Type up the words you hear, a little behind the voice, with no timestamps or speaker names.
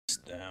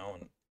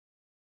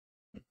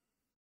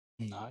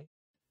Nice.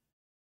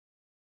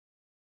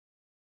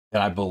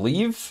 And I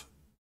believe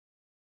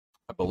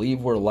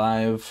we're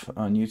live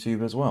on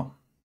YouTube as well.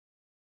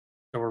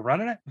 So we're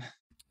running it.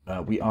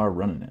 We are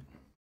running it.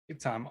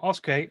 Good time.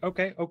 Okay.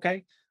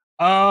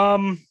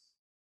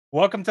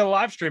 Welcome to the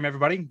live stream,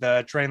 everybody.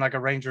 The Train Like a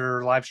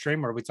Ranger live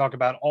stream where we talk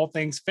about all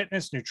things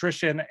fitness,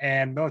 nutrition,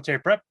 and military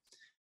prep.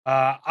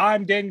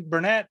 I'm Dan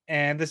Burnett,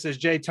 and this is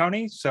Jay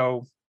Tony.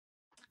 So,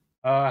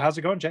 how's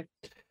it going, Jay?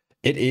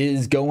 It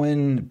is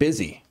going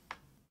busy.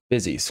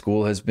 Busy.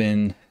 School has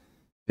been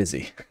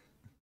busy.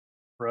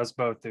 For us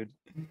both, dude.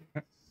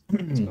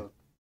 Us both.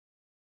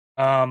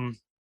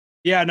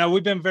 Yeah, no,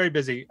 we've been very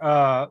busy.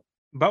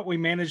 But we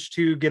managed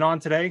to get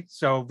on today.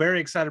 So very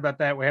excited about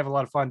that. We have a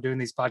lot of fun doing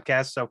these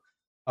podcasts. So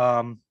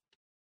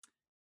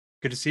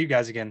good to see you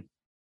guys again.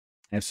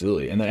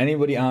 Absolutely. And then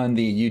anybody on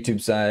the YouTube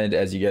side,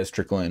 as you guys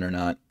trickle in or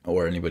not,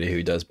 or anybody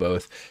who does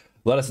both,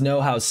 let us know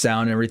how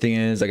sound and everything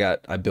is.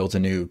 I built a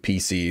new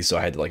PC, so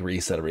I had to like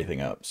reset everything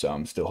up. So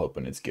I'm still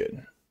hoping it's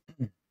good.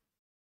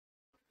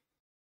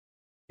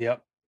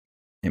 Yep.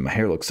 And my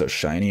hair looks so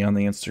shiny on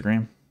the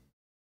Instagram.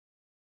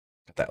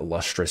 Got that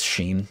lustrous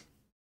sheen.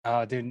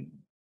 Dude,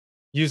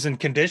 using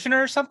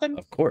conditioner or something?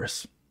 Of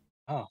course.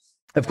 Oh.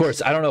 Of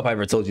course. I don't know if I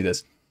ever told you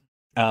this.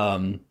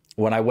 When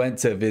I went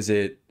to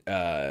visit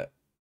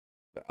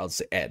I'll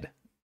say Ed.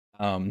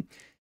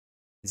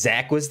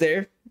 Zach was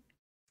there,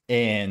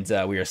 and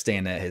we were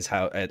staying at his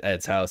house, at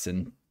Ed's house,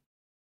 and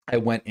I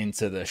went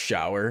into the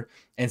shower,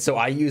 and so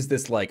I used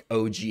this like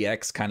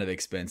OGX kind of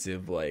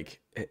expensive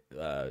like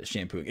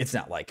shampoo. It's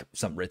not like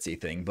some ritzy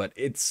thing, but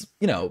it's,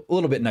 you know, a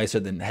little bit nicer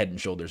than Head and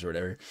Shoulders or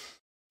whatever.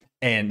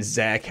 And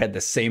Zach had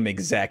the same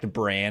exact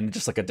brand,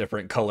 just like a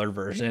different color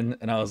version,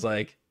 and I was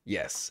like,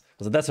 yes. I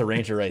was like, that's a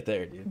Ranger right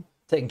there, dude.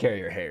 Taking care of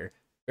your hair,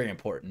 very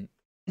important.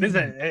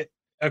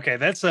 Okay,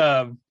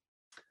 that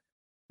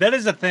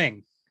is a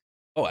thing.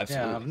 Oh,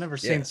 absolutely. Yeah, I've never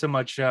seen so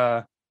much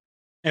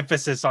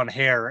emphasis on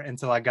hair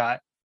until I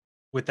got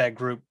with that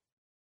group.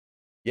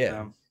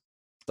 Yeah,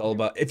 it's all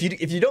about if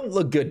you don't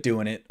look good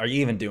doing it, are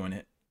you even doing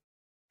it?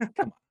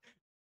 Come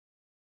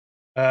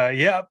on.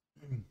 Yep.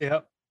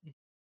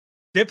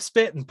 Dip,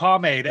 spit, and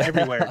pomade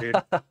everywhere, dude.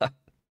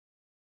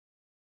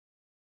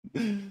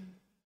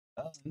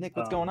 Nick,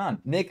 what's going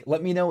on? Nick,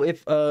 let me know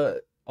if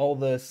all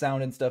the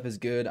sound and stuff is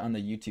good on the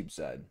YouTube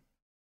side.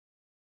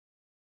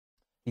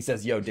 He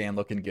says, "Yo, Dan,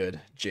 looking good.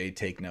 Jay,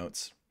 take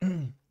notes."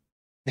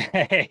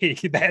 Hey,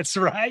 that's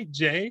right,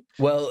 Jay.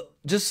 Well,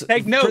 just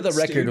take notes, for the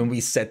record, dude. When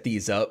we set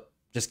these up,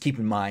 just keep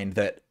in mind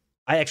that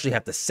I actually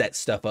have to set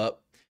stuff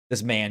up.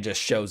 This man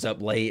just shows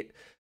up late,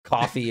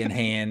 coffee in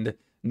hand,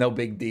 no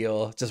big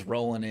deal, just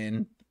rolling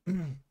in.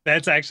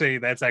 That's actually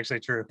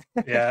true.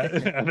 Yeah,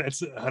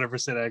 that's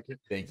 100% accurate.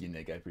 Thank you,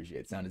 Nick. I appreciate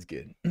it. Sound is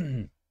good.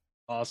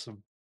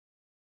 Awesome.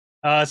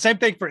 Same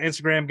thing for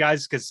Instagram,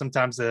 guys, because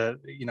sometimes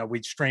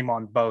we stream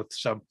on both.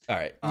 So all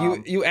right,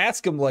 you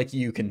ask them like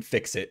you can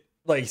fix it.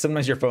 Like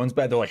sometimes your phone's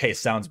bad. They're like, "Hey,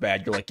 sounds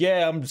bad." You're like,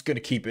 "Yeah, I'm just gonna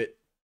keep it."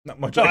 Not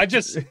much. No, I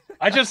just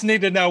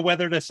need to know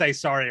whether to say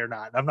sorry or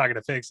not. I'm not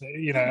gonna fix it.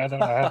 You know, I don't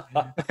know.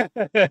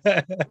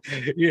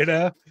 You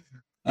know.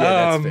 Yeah,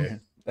 that's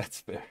fair.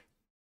 That's fair.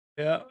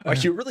 Yeah. Are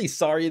you really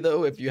sorry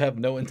though if you have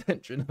no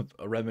intention of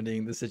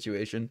remedying the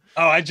situation?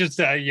 Oh, I just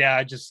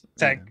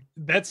tech.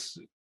 That's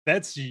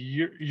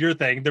your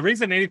thing. The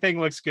reason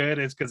anything looks good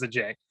is because of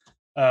Jay.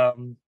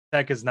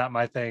 Tech is not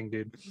my thing,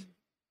 dude.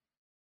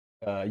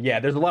 Yeah,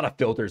 there's a lot of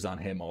filters on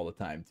him all the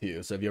time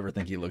too. So if you ever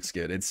think he looks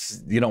good,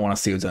 you don't want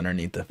to see what's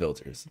underneath the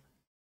filters.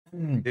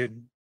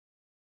 Dude,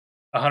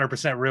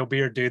 100% real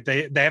beard, dude.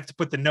 They have to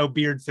put the no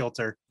beard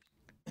filter.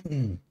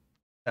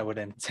 That would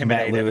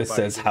intimidate. Matt Lewis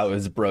says, "How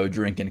is bro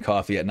drinking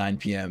coffee at 9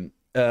 p.m.?"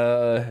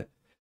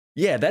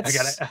 Yeah,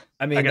 that's.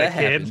 I mean, that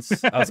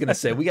happens. I was gonna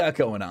say we got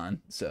going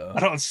on, so I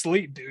don't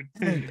sleep, dude.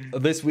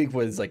 This week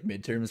was like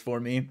midterms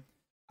for me.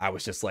 I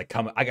was just like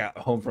I got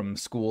home from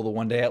school the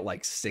one day at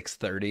like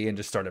 6:30 and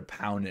just started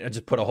pounding. I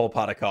just put a whole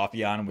pot of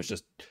coffee on and was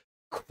just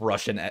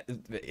crushing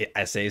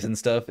essays and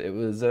stuff. It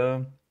was,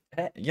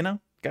 you know,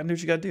 gotta do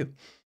what you gotta do.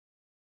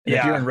 And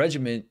if you're in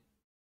regiment,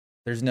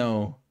 there's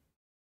no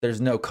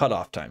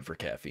cutoff time for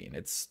caffeine.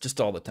 It's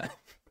just all the time.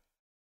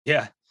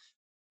 Yeah.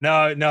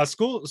 No,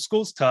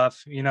 school's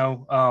tough, you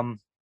know.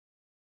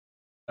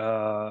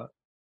 A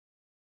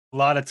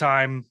lot of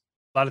time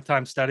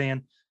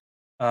studying.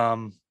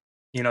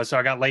 You know, so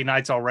I got late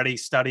nights already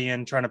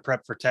studying, trying to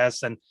prep for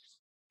tests,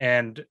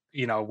 and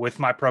you know, with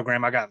my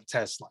program, I got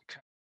tests like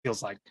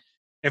feels like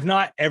if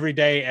not every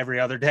day, every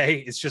other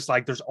day. It's just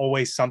like there's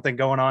always something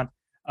going on.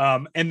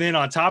 And then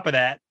on top of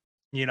that,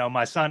 you know,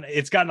 my son,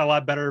 it's gotten a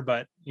lot better,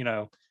 but you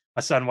know,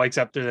 my son wakes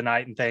up through the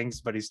night and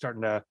things, but he's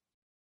starting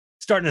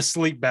to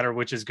sleep better,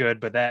 which is good.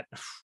 But that,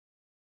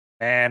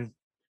 man,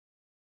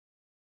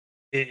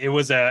 it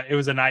was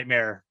a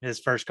nightmare his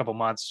first couple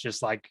months.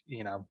 Just like,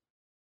 you know,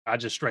 I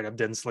just straight up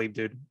didn't sleep,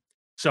 dude.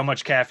 So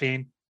much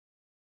caffeine,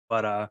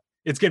 but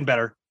it's getting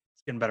better.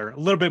 It's getting better. A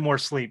little bit more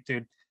sleep,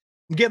 dude.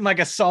 I'm getting like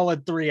a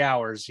solid 3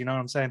 hours. You know what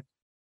I'm saying?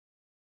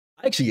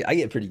 Actually, I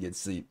get pretty good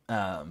sleep.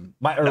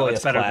 My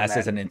earliest class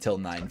isn't until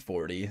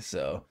 9:40,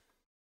 so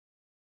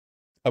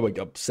I wake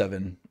up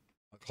 7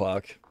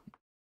 o'clock.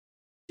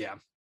 Yeah.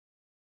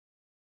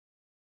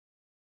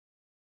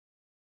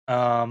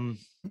 Um,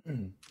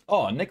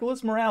 Oh,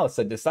 Nicholas Morales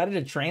said decided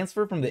to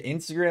transfer from the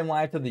Instagram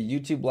live to the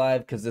YouTube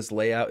live because this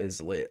layout is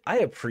lit. I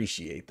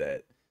appreciate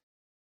that.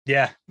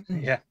 yeah,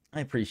 yeah,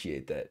 I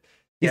appreciate that.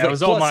 He's yeah. It like,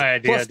 was all plus, my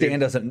idea, plus dude. Dan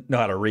doesn't know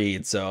how to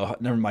read, so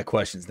never my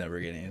questions never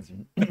get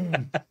answered.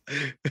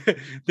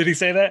 Did he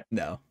say that?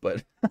 No,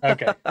 but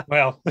Okay.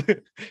 Well,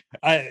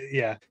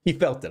 yeah. he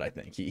felt it. I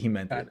think he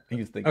meant it. He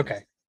was thinking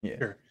Okay. it. Yeah.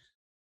 Sure.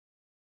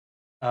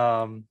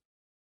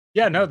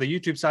 Yeah, no, the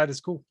YouTube side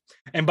is cool.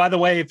 And by the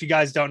way, if you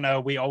guys don't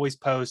know, we always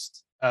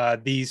post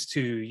these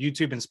to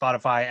YouTube and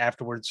Spotify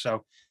afterwards.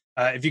 So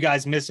if you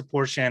guys miss a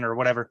portion or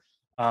whatever,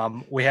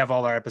 we have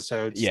all our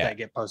episodes that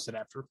get posted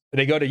after.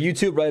 They go to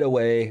YouTube right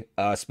away.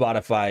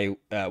 Spotify,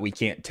 we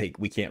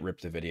can't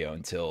rip the video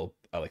until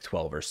like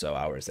 12 or so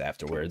hours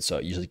afterwards. So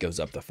it usually goes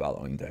up the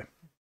following day.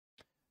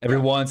 Every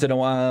once in a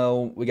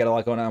while, we got a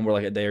lot going on. We're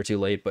like a day or two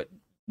late, but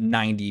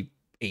 98%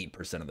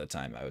 of the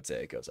time, I would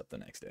say it goes up the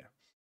next day.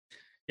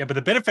 Yeah, but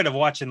the benefit of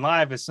watching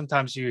live is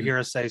sometimes you hear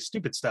us say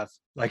stupid stuff.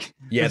 Like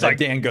that like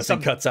Dan goes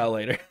and cuts out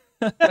later.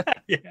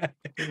 Yeah.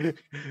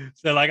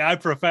 So like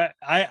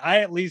I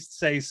at least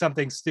say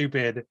something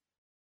stupid.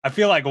 I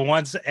feel like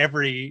once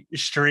every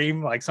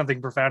stream, like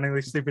something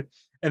profoundly stupid,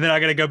 and then I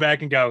got to go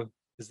back and go,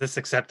 is this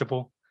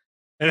acceptable?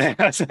 And then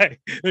I say,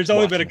 there's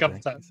only been a couple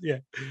times. Yeah,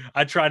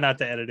 I try not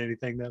to edit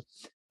anything though.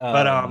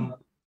 But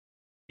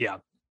yeah.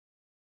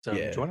 So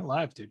join it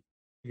live, dude.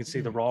 You can see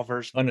the raw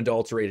version,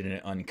 unadulterated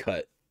and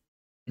uncut.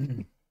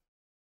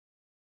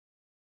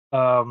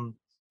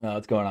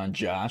 What's going on,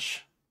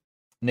 Josh?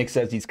 Nick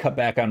says he's cut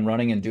back on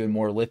running and doing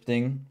more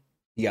lifting.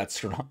 He got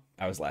strong.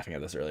 I was laughing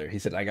at this earlier. He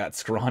said I got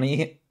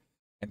scrawny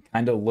and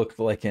kind of looked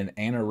like an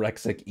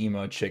anorexic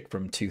emo chick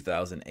from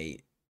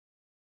 2008.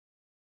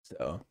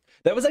 So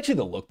that was actually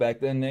the look back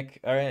then,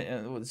 Nick. All right,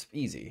 it was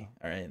easy.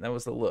 All right, that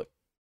was the look.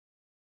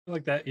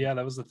 Like that, yeah,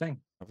 that was the thing.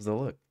 That was the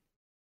look.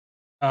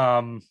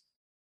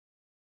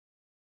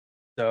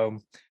 So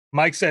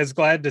Mike says,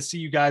 glad to see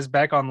you guys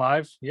back on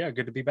live. Yeah,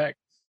 good to be back.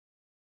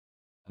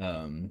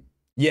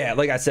 Yeah,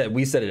 like I said,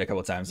 we said it a couple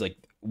of times. Like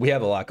we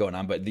have a lot going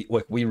on, but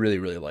we really,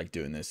 really like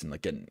doing this and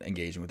like getting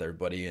engaging with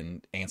everybody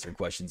and answering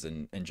questions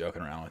and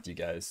joking around with you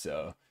guys.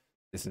 So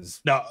this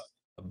is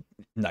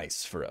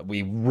nice for us.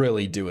 We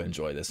really do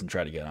enjoy this and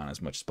try to get on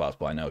as much as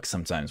possible. I know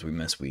sometimes we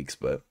miss weeks,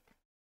 but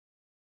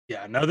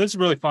yeah, no, this is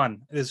really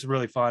fun. This is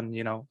really fun.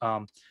 You know,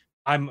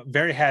 I'm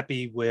very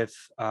happy with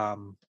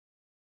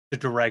the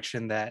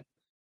direction that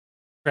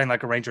Train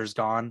Like a Ranger has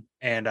gone,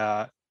 and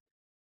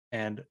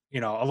you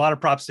know, a lot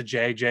of props to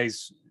Jay.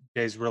 Jay's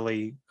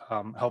really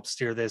helped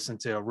steer this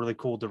into a really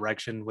cool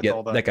direction with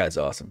all the. That guy's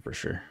awesome for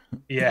sure.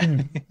 Yeah,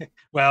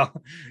 well,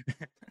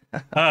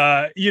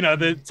 you know,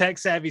 the tech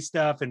savvy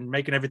stuff and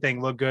making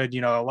everything look good.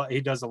 You know,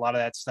 he does a lot of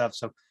that stuff.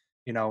 So,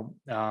 you know,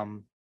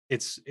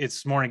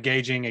 it's more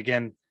engaging.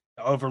 Again,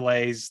 the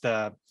overlays,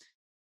 the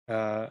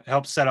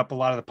helps set up a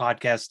lot of the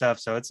podcast stuff.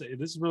 So this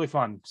is really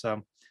fun.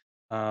 So,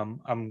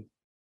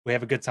 we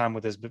have a good time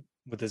with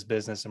this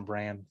business and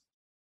brand.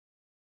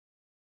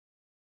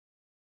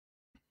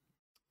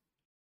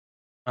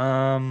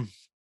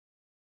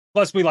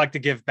 Plus we like to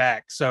give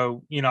back.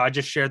 So, you know, I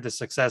just shared the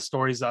success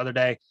stories the other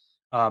day.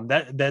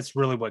 That's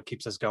really what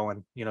keeps us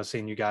going, you know,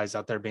 seeing you guys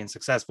out there being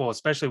successful,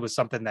 especially with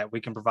something that we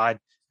can provide,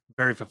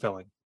 very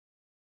fulfilling.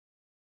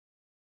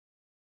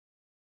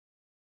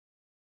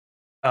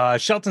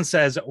 Shelton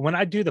says, when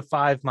I do the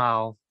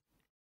 5-mile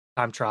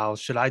time trial,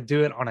 should I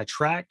do it on a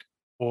track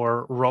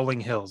or rolling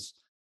hills?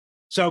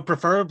 So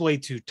preferably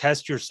to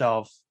test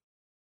yourself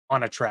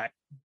on a track.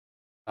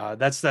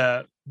 That's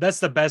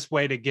the best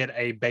way to get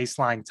a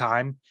baseline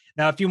time.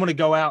 Now, if you want to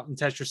go out and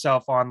test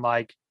yourself on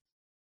like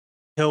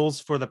hills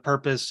for the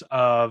purpose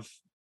of,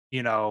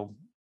 you know,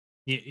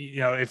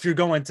 if you're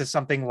going to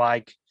something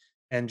like,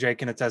 and Jay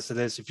can attest to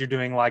this, if you're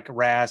doing like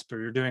RASP or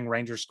you're doing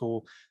Ranger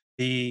School,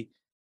 the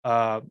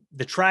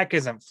track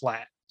isn't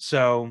flat.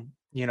 So,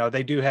 you know,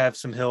 they do have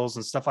some hills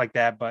and stuff like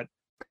that, but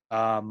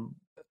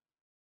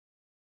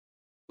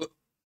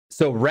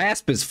so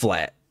RASP is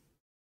flat.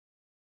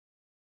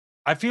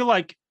 I feel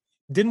like,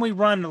 didn't we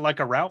run like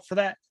a route for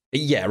that?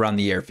 Yeah, around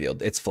the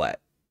airfield, it's flat.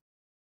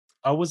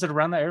 Oh, was it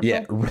around the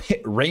airfield? Yeah,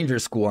 Ranger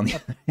School on the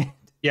other hand.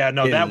 Yeah,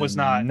 no, that was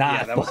not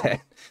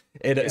that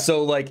flat.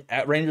 So like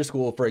at Ranger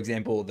School, for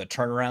example, the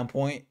turnaround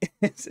point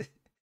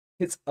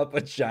it's up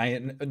a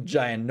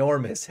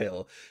ginormous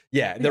hill.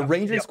 Yeah, the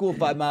Ranger School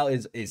 5-mile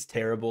is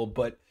terrible,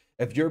 but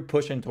if you're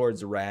pushing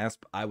towards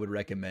RASP, I would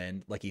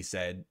recommend, like he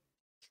said,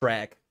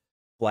 track,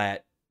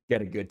 flat,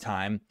 get a good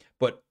time.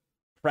 But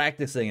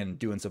practicing and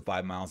doing some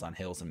 5 miles on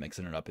hills and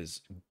mixing it up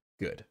is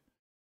good.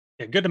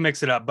 Yeah, good to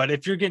mix it up. But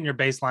if you're getting your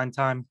baseline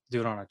time, do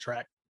it on a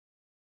track.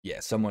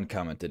 Yeah, someone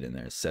commented in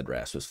there, said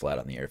RASP was flat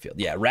on the airfield.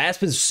 Yeah,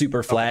 RASP is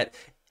super flat.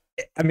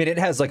 I mean, it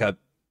has like a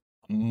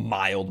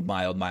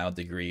mild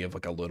degree of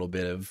like a little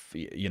bit of,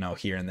 you know,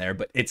 here and there,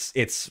 but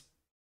it's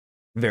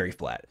very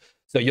flat.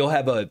 So you'll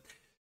have the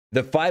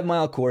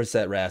 5-mile course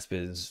at RASP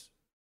is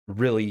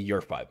really your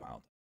 5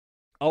 mile.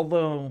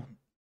 Although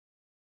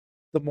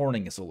the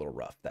morning is a little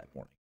rough that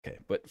morning. Okay,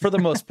 but for the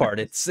most part,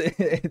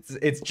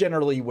 it's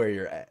generally where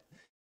you're at.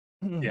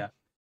 Yeah.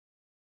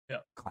 Yeah.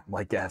 Climb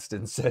like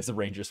Gaston says, a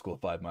Ranger School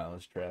 5 mile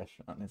is trash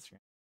on Instagram.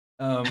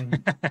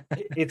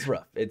 It's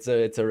rough. It's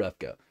a rough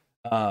go.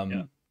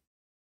 Yeah.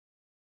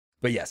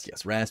 But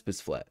yes, RASP is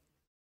flat.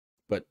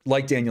 But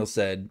like Daniel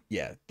said,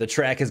 yeah, the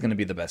track is going to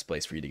be the best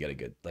place for you to get a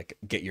good, like,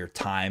 get your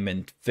time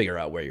and figure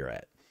out where you're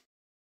at.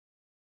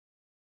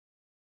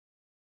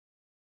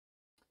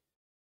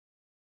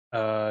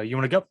 You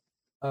want to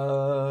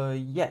go?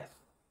 Yes.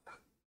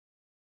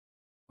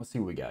 Let's see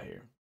what we got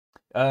here.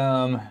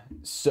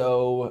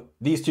 So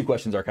these two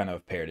questions are kind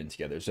of paired in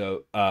together.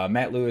 So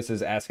Matt Lewis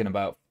is asking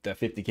about the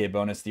 50K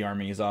bonus the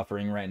Army is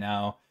offering right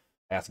now,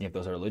 asking if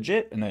those are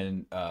legit. And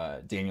then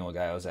Daniel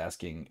Guy was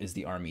asking, is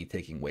the Army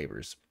taking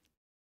waivers?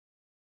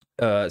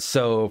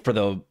 So for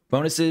the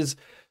bonuses,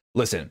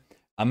 listen,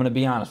 I'm gonna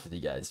be honest with you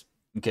guys.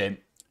 Okay,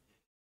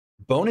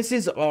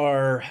 bonuses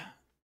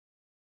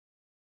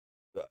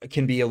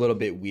can be a little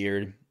bit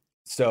weird.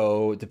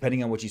 So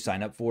depending on what you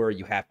sign up for,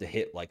 you have to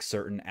hit like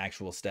certain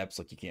actual steps,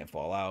 like you can't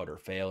fall out or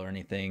fail or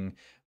anything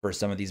for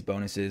some of these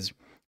bonuses.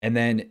 And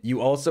then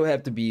you also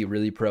have to be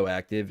really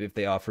proactive if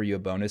they offer you a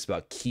bonus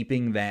about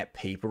keeping that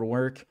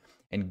paperwork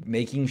and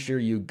making sure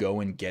you go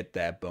and get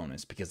that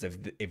bonus, because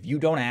if you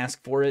don't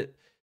ask for it,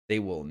 they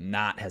will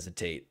not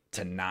hesitate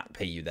to not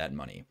pay you that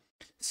money.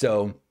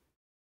 So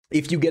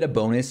if you get a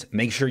bonus,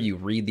 make sure you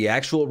read the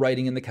actual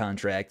writing in the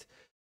contract.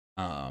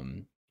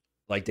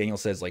 Like Daniel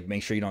says, like,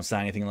 make sure you don't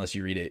sign anything unless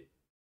you read it.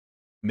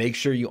 Make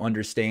sure you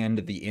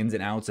understand the ins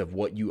and outs of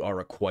what you are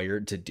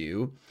required to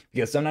do,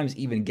 because sometimes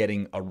even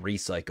getting a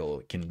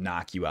recycle can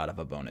knock you out of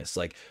a bonus.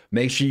 Like,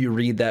 make sure you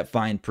read that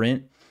fine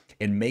print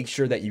and make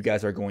sure that you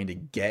guys are going to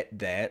get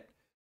that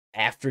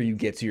after you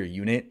get to your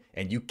unit,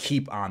 and you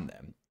keep on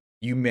them.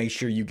 You make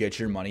sure you get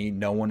your money.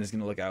 No one is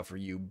going to look out for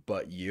you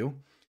but you.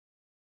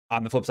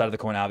 On the flip side of the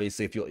coin,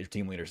 obviously, if you let your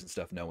team leaders and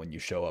stuff know when you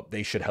show up,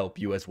 they should help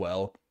you as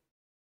well.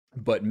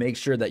 But make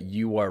sure that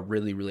you are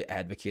really, really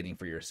advocating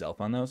for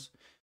yourself on those.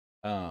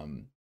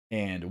 And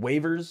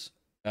waivers,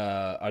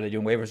 are they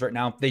doing waivers right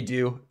now? They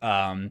do.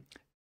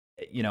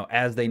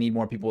 As they need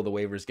more people, the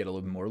waivers get a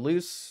little bit more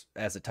loose.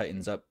 As it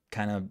tightens up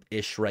kind of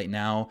ish right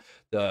now,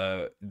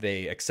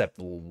 they accept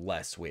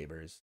less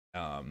waivers.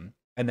 And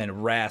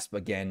then RASP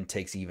again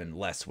takes even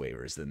less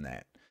waivers than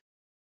that.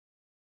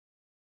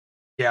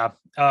 Yeah.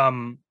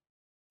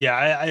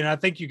 Yeah. And I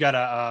think you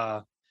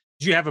got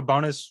did you have a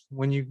bonus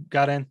when you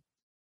got in?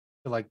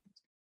 Like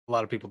a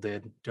lot of people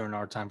did during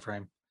our time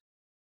frame.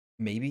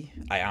 Maybe.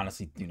 I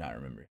honestly do not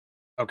remember.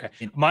 Okay.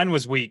 Mine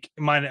was weak.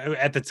 Mine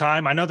at the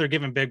time, I know they're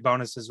giving big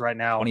bonuses right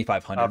now.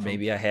 2,500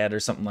 maybe I had or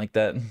something like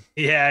that.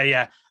 Yeah,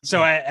 yeah.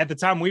 So at the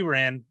time we were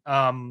in,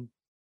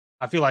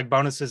 I feel like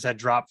bonuses had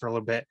dropped for a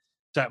little bit.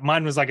 So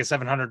mine was like a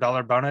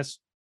 $700 bonus,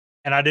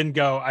 and I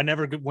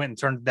never went and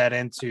turned that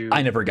into.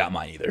 I never got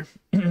mine either.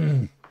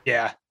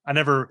 Yeah, I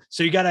never.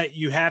 So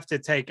you have to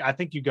take. I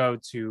think you go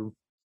to.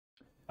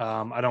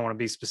 I don't want to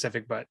be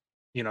specific, but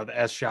the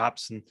S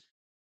shops and.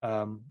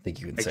 I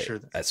think you can say sure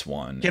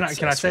S1. Can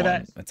I say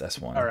that? It's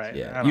S1. All right.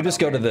 Yeah. You just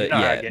go to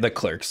the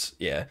clerks.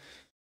 Yeah.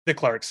 The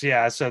clerks.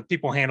 Yeah. So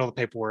people handle the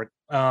paperwork.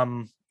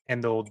 And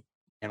they'll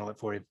handle it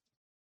for you.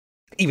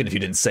 Even if you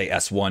didn't say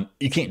S1,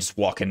 you can't just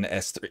walk into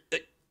S3.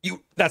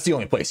 That's the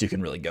only place you can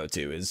really go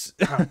to is.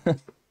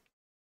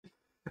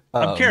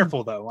 I'm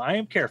careful though. I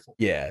am careful.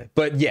 Yeah.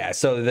 But yeah,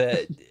 so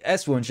the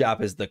S1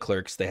 shop is the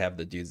clerks. They have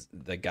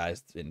the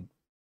guys and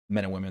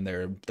men and women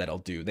there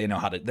they know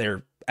how to,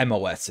 their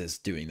MOS is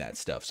doing that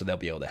stuff, so they'll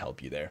be able to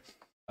help you there.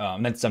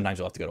 Then sometimes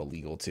you'll have to go to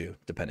legal too,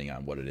 depending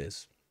on what it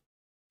is.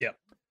 Yep.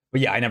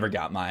 But yeah, I never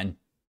got mine.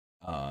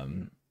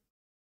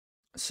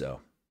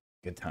 So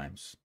good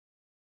times.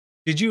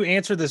 Did you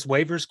answer this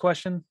waivers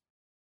question?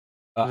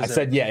 I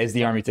said, yeah, is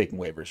the Army taking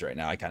waivers right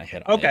now? I kind of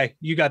hit on it. Okay,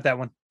 you got that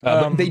one.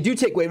 But they do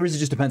take waivers. It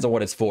just depends on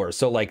what it's for.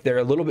 So like they're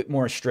a little bit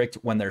more strict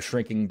when they're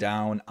shrinking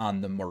down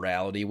on the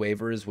morality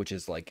waivers, which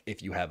is like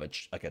if you have a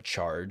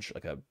charge,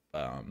 like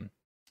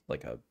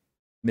a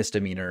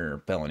misdemeanor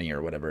or felony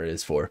or whatever it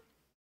is for.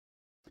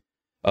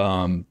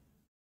 And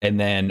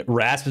then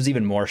RASP is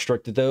even more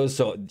strict at those.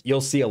 So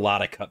you'll see a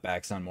lot of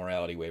cutbacks on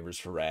morality waivers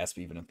for RASP,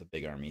 even if the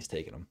big Army's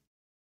taking them.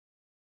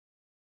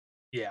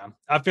 Yeah,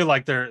 I feel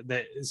like they're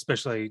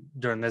especially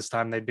during this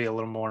time, they'd be a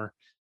little more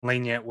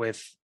lenient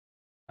with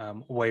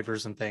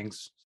waivers and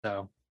things.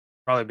 So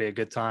probably be a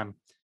good time.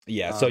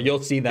 Yeah, so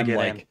you'll see them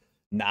like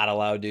not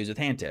allow dudes with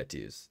hand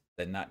tattoos,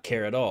 then not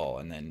care at all,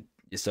 and then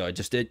so it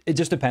just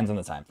depends on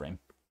the time frame.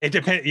 It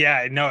depends.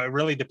 Yeah, no, it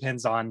really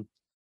depends on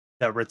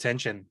the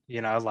retention.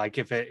 Like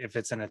if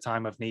it's in a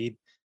time of need,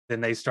 then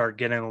they start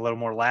getting a little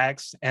more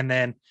lax, and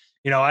then.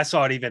 I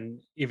saw it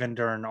even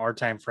during our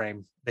time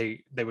frame.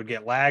 They would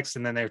get lax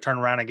and then they would turn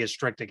around and get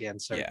strict again.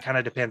 So It kind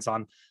of depends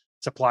on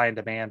supply and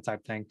demand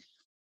type thing.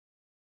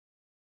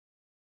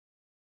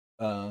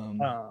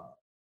 I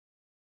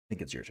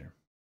think it's your turn.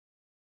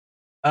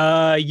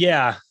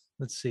 Yeah.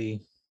 Let's see.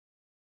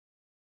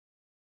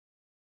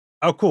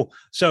 Oh, cool.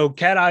 So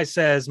Cat Eye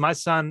says my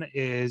son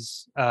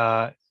is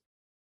at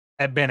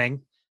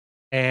Benning,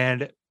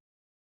 and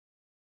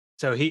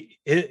so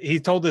he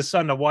told his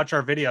son to watch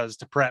our videos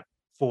to prep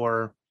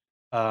for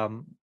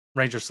um,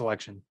 Ranger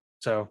selection.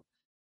 So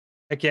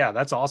heck yeah,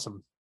 that's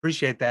awesome.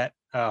 Appreciate that.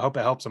 Hope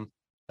it helps him.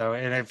 So,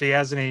 and if he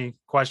has any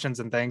questions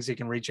and things, he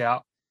can reach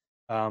out.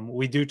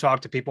 We do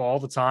talk to people all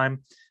the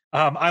time.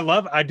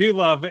 I do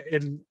love,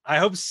 and I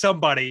hope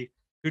somebody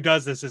who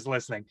does this is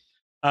listening.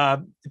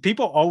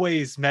 People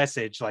always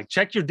message like,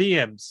 check your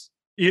DMs.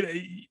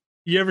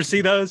 You ever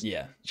see those?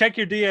 Yeah. Check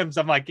your DMs.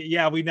 I'm like,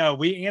 yeah, we know.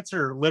 We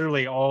answer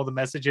literally all the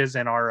messages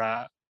in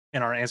our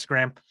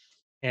Instagram,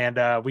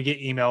 and we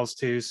get emails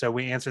too. So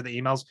we answer the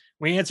emails.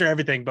 We answer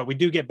everything, but we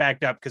do get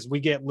backed up because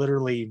we get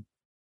literally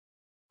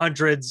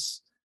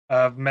hundreds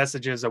of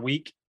messages a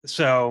week.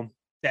 So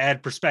to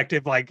add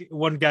perspective, like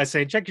one guy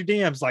saying, check your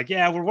DMs, like,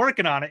 yeah, we're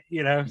working on it,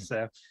 you know.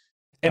 So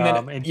And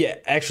then, and yeah,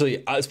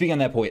 actually, speaking on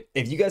that point,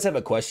 if you guys have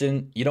a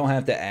question, you don't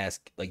have to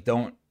ask. Like,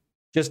 don't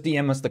just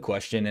DM us the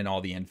question and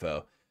all the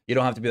info. You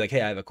don't have to be like,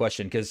 hey, I have a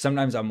question. Because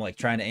sometimes I'm like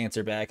trying to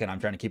answer back and I'm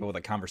trying to keep up with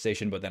a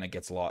conversation, but then it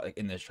gets lost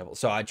in this trouble.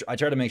 So I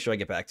try to make sure I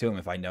get back to him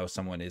if I know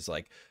someone is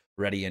like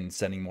ready and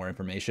sending more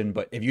information.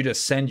 But if you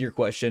just send your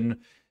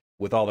question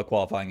with all the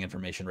qualifying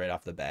information right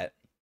off the bat,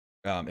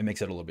 it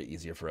makes it a little bit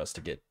easier for us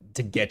to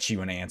get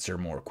you an answer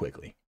more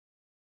quickly.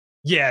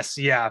 yes,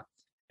 yeah.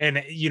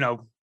 And you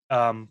know,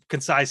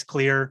 concise,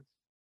 clear,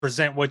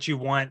 present what you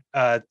want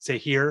to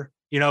hear.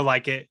 You know,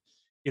 like it,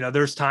 you know,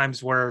 there's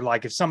times where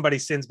like if somebody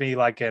sends me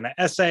like an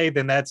essay,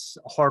 then that's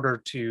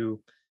harder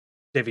to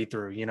divvy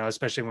through, you know,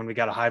 especially when we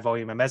got a high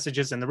volume of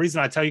messages. And the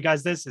reason I tell you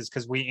guys this is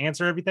because we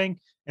answer everything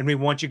and we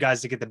want you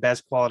guys to get the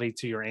best quality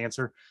to your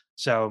answer.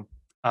 So,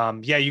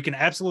 yeah, you can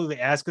absolutely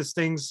ask us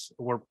things.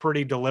 We're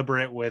pretty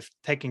deliberate with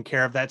taking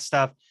care of that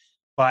stuff.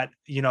 But,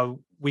 you know,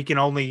 we can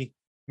only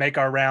make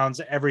our rounds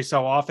every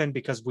so often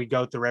because we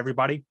go through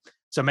everybody.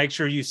 So make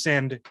sure you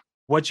send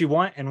what you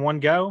want in one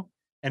go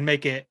and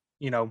make it,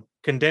 you know,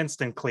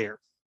 condensed and clear.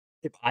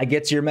 If I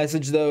get to your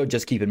message though,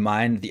 just keep in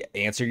mind the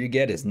answer you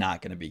get is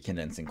not going to be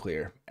condensed and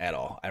clear at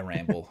all. I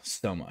ramble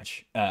so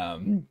much.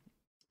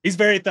 He's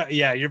very,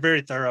 yeah, you're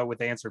very thorough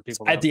with answering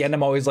people. At the end,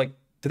 I'm always like,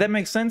 did that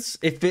make sense?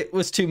 If it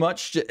was too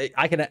much,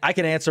 I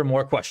can answer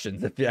more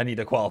questions if I need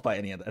to qualify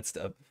any of that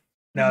stuff.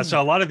 No,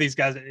 so a lot of these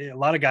guys, a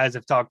lot of guys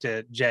have talked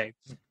to Jay.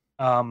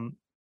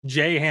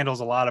 Jay handles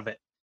a lot of it.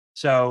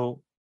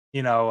 So,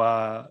 you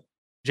know,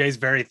 Jay's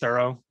very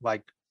thorough.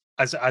 Like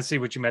I see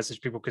what you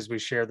message people because we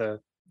share the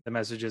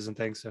messages and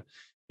things. So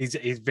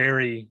he's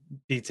very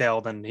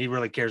detailed and he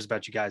really cares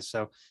about you guys.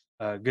 So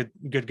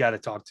good guy to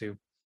talk to.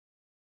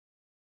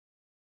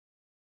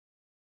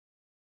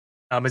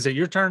 Is it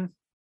your turn?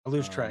 I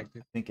lose track.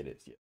 I think it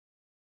is. Yeah.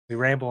 We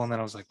ramble and then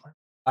I was like, what?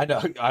 I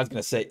know. I was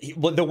gonna say,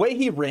 well, the way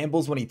he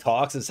rambles when he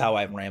talks is how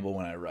I ramble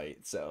when I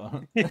write.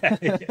 So, yeah,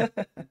 yeah.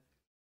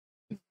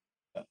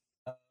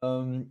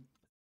 um,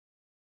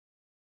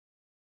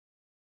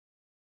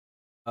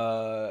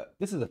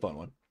 this is a fun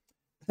one.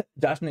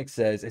 Josh Nick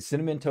says, "Is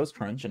Cinnamon Toast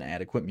Crunch an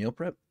adequate meal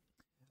prep?"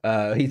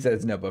 He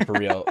says no, but for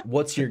real,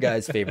 what's your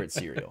guys' favorite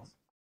cereal?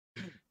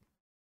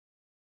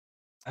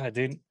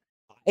 Dude.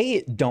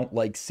 I don't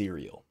like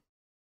cereal,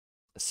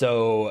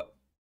 so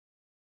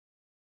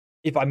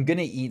if I'm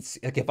gonna eat,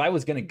 like, if I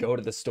was gonna go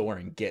to the store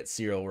and get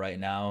cereal right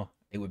now,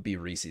 it would be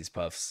Reese's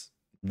Puffs.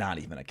 Not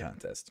even a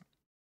contest.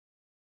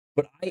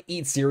 But I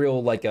eat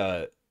cereal like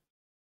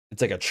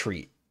it's like a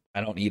treat.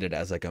 I don't eat it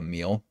as like a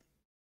meal.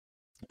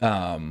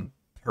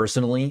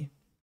 Personally,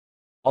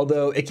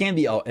 although it can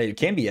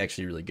be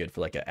actually really good for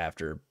like an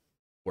after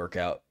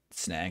workout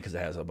snack because it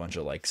has a bunch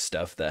of like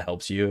stuff that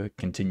helps you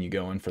continue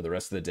going for the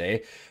rest of the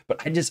day.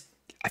 But I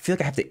feel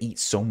like I have to eat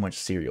so much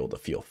cereal to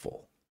feel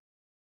full.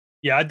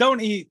 Yeah, I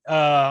don't eat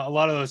a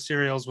lot of those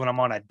cereals when I'm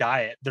on a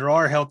diet. There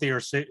are healthier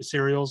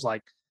cereals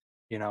like,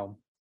 you know,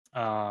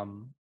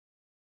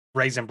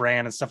 Raisin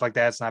Bran and stuff like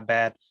that. It's not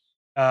bad.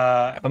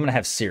 If I'm gonna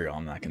have cereal,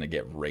 I'm not gonna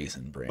get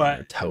Raisin Bran or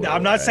But Toto.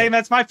 I'm not saying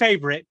that's my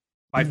favorite.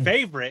 My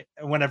favorite,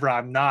 whenever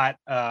I'm not,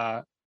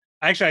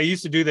 actually, I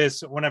used to do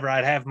this whenever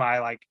I'd have my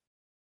like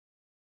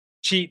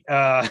cheat.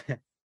 I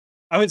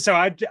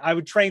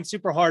would train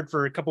super hard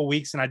for a couple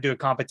weeks and I'd do a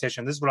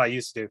competition. This is what I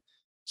used to do.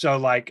 So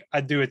like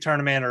I'd do a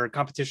tournament or a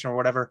competition or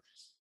whatever.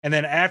 And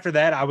then after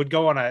that, I would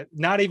go on a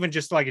not even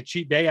just like a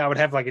cheat day. I would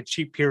have like a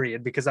cheat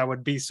period because I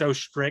would be so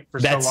strict for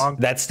so long.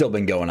 That's still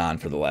been going on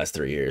for the last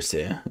 3 years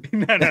too.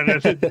 No.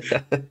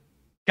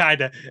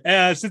 Kind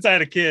of since I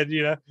had a kid,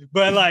 you know.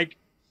 But like,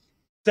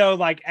 so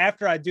like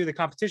after I do the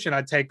competition,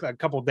 I'd take a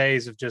couple of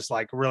days of just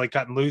like really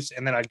cutting loose,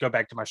 and then I'd go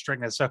back to my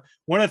strictness. So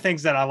one of the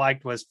things that I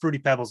liked was Fruity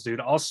Pebbles, dude.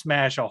 I'll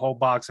smash a whole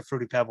box of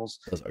Fruity Pebbles.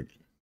 Those are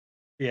good.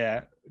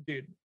 Yeah,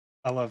 dude.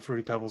 I love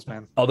Fruity Pebbles,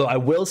 man. Although I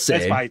will say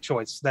that's my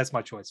choice. That's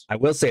my choice. I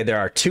will say there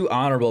are 2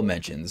 honorable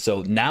mentions.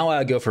 So now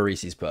I go for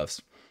Reese's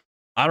Puffs.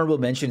 Honorable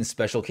mention,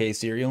 Special K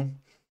cereal.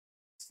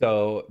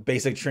 So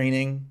basic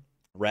training,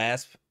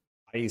 rasp.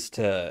 I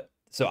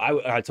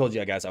told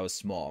you guys I was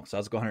small, so I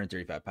was going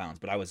 135 pounds,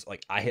 but I was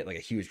like, I hit like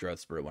a huge growth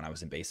spurt when I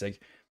was in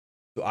basic.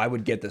 So I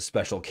would get the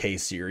special K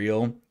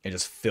cereal and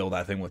just fill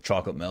that thing with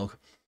chocolate milk.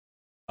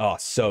 Oh,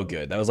 so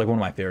good. That was like one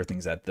of my favorite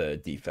things at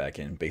the DFAC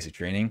in basic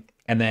training.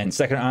 And then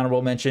second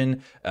honorable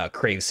mention,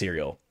 Crave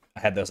cereal.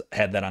 I had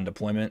that on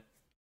deployment.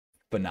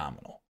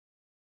 Phenomenal.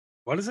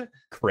 What is it?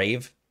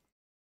 Crave.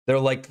 They're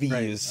like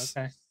Right. these.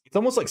 Okay. It's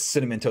almost like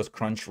cinnamon toast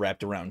crunch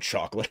wrapped around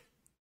chocolate.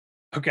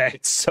 Okay.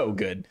 It's so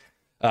good.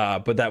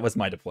 But that was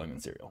my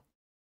deployment cereal.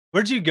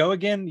 Where'd you go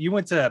again? You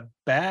went to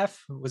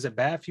Bath? Was it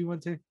Bath you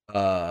went to?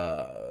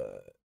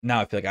 Now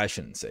I feel like I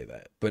shouldn't say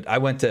that, but I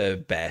went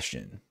to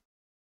Bastion.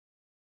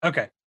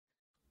 Okay.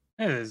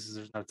 There's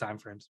no time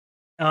frames.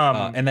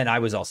 And then I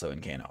was also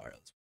in Kandahar.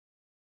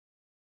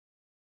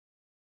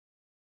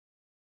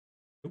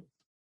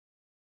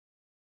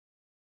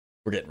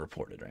 We're getting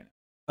reported right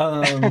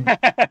now.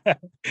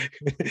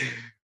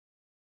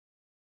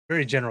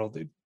 Very general,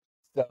 dude.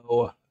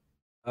 So,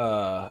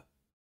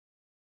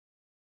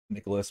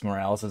 Nicholas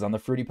Morales is on the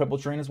Fruity Pebble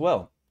train as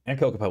well, and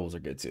Cocoa Pebbles are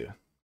good too.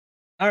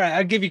 All right,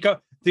 I'll give you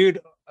dude.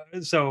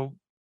 So,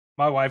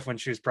 my wife, when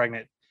she was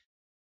pregnant,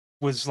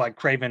 was like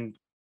craving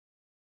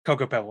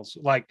Cocoa Pebbles.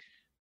 Like,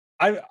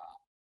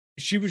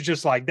 she was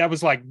just like, that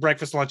was like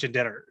breakfast, lunch, and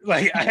dinner.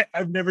 Like,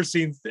 I've never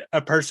seen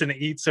a person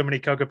eat so many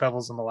Cocoa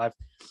Pebbles in my life.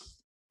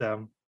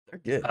 So they're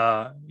good.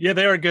 Yeah,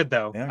 they are good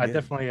though. Are I good.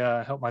 definitely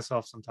help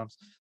myself sometimes.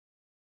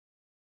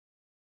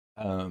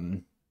 I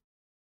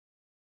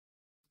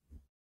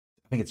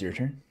think it's your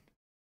turn.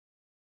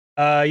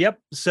 Yep.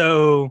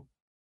 So,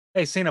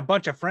 hey, seen a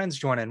bunch of friends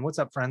join in. What's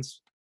up,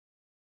 friends?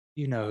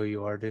 You know who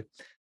you are, dude.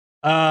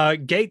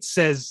 Gates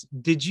says,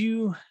 did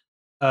you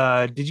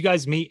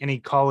guys meet any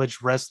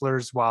college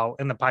wrestlers while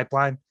in the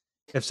pipeline?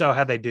 If so,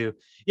 how'd they do?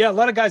 Yeah, a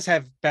lot of guys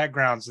have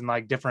backgrounds in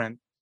like different,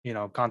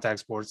 contact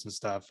sports and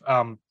stuff.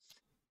 From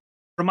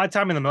my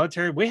time in the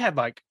military, we had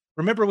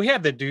remember we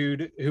had the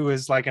dude who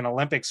was like an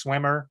Olympic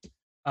swimmer.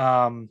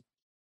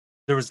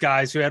 There was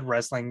guys who had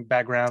wrestling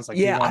backgrounds. Like,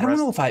 yeah, I don't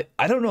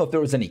know if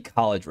there was any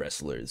college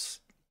wrestlers.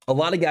 A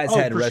lot of guys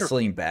had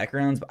wrestling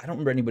backgrounds, but I don't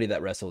remember anybody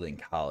that wrestled in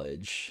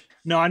college.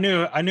 No, I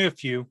knew a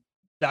few.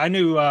 I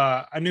knew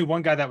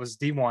one guy that was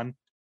D1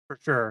 for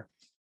sure.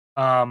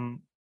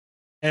 And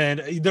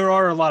there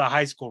are a lot of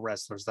high school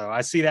wrestlers though.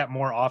 I see that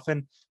more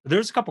often.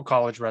 There's a couple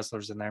college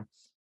wrestlers in there.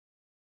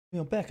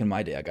 Back in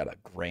my day, I got a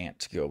grant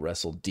to go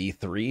wrestle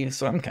D3,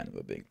 so I'm kind of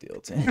a big deal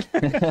too.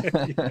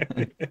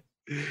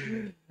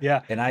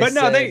 Yeah, and I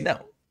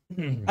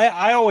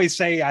always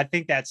say I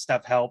think that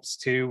stuff helps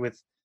too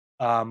with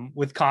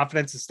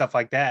confidence and stuff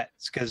like that.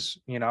 It's because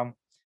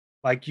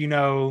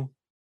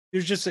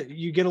there's just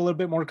you get a little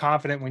bit more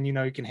confident when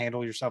you can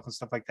handle yourself and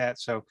stuff like that.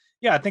 So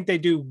yeah, I think they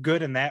do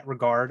good in that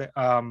regard.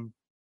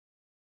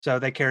 So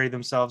they carry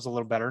themselves a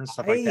little better and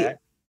stuff like that.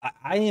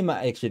 I am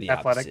actually the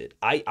opposite.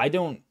 I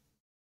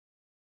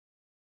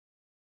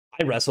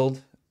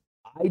wrestled.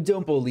 I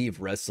don't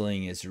believe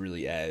wrestling is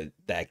really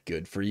that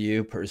good for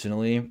you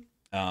personally.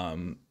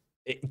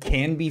 It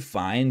can be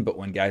fine, but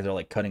when guys are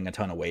like cutting a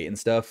ton of weight and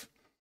stuff,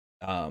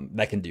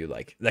 that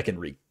can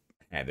wreak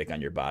havoc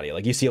on your body.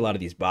 Like you see a lot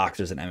of these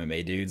boxers and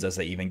MMA dudes as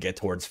they even get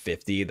towards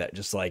 50 that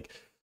just like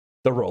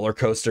the roller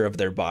coaster of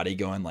their body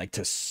going like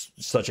to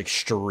such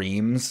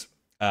extremes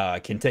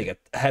can take a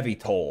heavy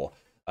toll.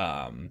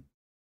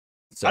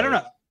 So I don't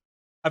know.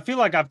 I feel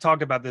like I've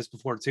talked about this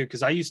before too,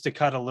 because I used to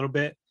cut a little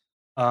bit.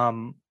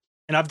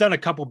 And I've done a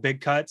couple big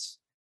cuts,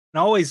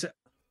 and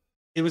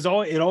it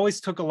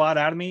always took a lot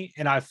out of me,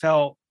 and I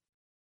felt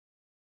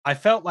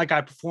like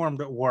I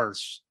performed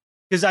worse,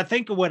 because I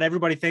think what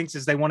everybody thinks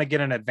is they want to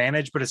get an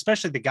advantage, but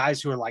especially the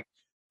guys who are like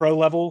pro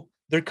level,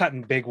 they're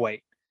cutting big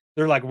weight.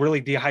 They're like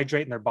really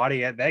dehydrating their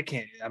body.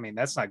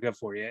 That's not good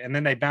for you. And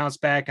then they bounce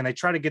back and they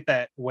try to get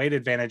that weight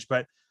advantage,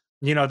 but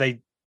they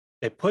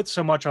put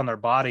so much on their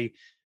body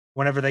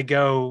whenever they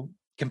go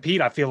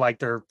compete. I feel like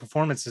their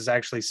performance is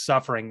actually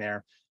suffering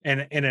there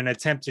in an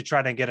attempt to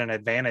try to get an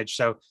advantage.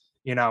 So,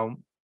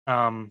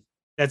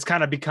 that's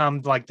kind of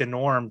become like the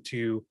norm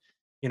to,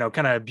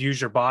 kind of abuse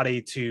your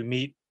body to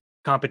meet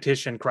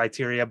competition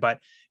criteria.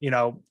 But,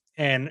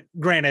 and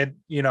granted,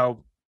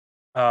 jujitsu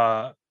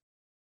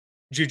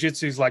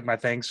is like my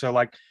thing. So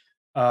like,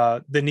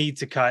 the need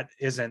to cut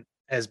isn't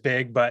as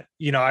big, but,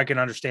 I can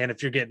understand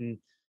if you're getting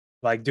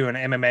like doing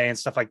MMA and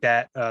stuff like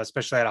that,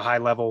 especially at a high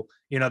level,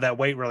 that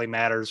weight really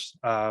matters,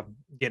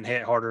 getting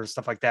hit harder and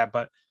stuff like that.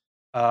 But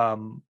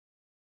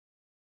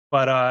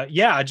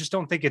yeah, I just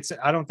don't think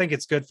I don't think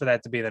it's good for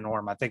that to be the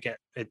norm. I think it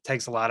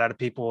takes a lot out of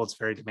people. It's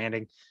very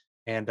demanding.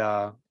 And,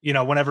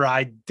 whenever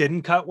I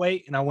didn't cut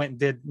weight and I went and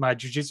did my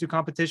jujitsu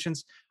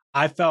competitions,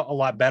 I felt a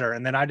lot better.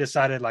 And then I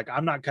decided like,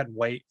 I'm not cutting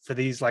weight for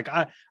these. Like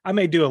I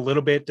may do a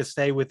little bit to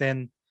stay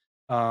within,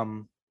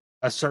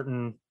 a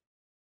certain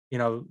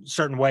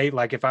weight.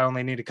 Like if I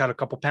only need to cut a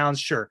couple pounds,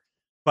 sure.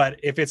 But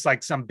if it's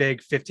like some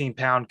big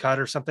 15-pound cut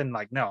or something,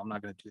 like, no, I'm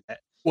not going to do that.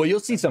 Well,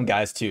 you'll see some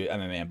guys too,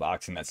 MMA and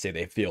boxing, that say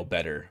they feel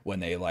better when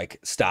they like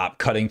stop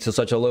cutting to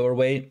such a lower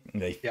weight.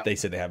 They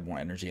say they have more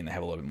energy and they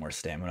have a little bit more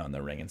stamina on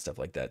the ring and stuff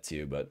like that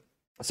too. But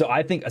so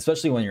I think,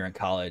 especially when you're in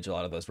college, a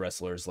lot of those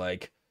wrestlers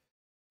like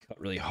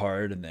cut really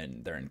hard, and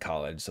then they're in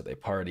college, so they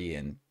party,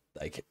 and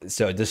like,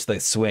 so just the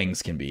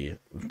swings can be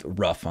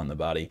rough on the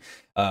body.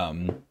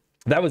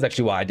 That was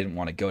actually why I didn't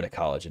want to go to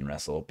college and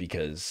wrestle,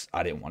 because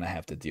I didn't want to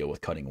have to deal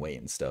with cutting weight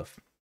and stuff.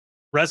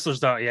 Wrestlers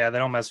don't, yeah, they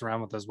don't mess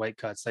around with those weight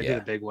cuts. They do the Yeah.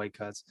 big weight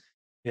cuts.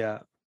 Yeah.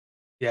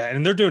 Yeah,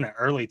 and they're doing it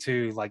early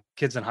too. Like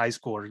kids in high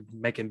school are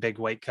making big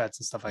weight cuts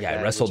and stuff like Yeah, I that,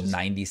 which wrestled is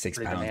 96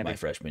 pretty pounds my demanding.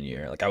 freshman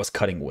year. Like, I was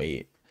cutting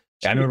weight.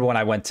 I remember when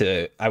I went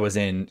to, I was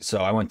in, so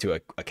I went to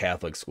a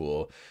Catholic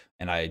school,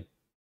 and I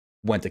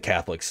went to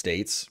Catholic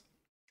states,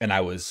 and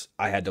I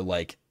had to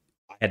like,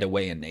 I had to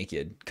weigh in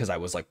naked because I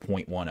was like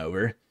 0.1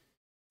 over.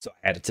 So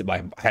I had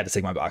to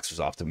take my boxers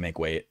off to make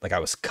weight. Like, I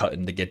was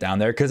cutting to get down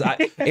there, because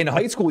in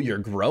high school you're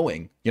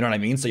growing. You know what I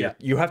mean? So Yeah.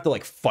 you have to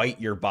like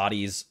fight your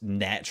body's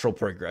natural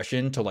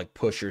progression to like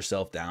push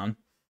yourself down.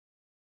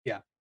 Yeah.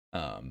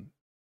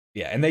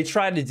 Yeah, and they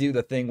tried to do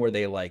the thing where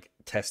they like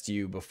test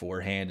you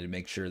beforehand and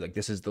make sure like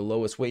this is the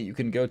lowest weight you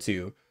can go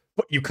to,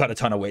 but you cut a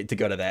ton of weight to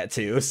go to that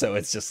too. So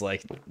it's just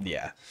like,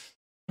 yeah.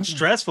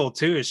 Stressful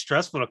too. It's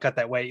stressful to cut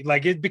that weight.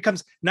 Like it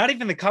becomes not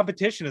even the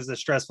competition is the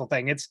stressful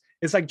thing. It's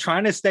like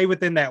trying to stay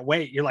within that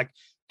weight. You're like,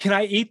 can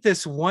I eat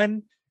this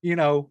one,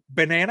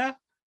 banana?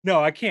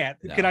 No, I can't.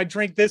 No. Can I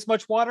drink this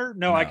much water?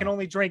 No, I can No.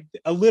 only drink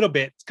a little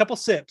bit, a couple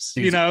sips,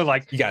 Dude,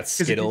 like you got 'cause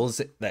if you-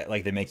 Skittles that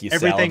like they make you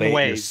everything salivate. You're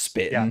weighs.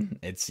 spitting.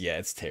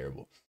 It's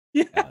terrible.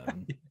 Yeah.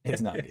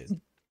 It's not good.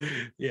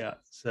 Yeah.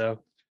 So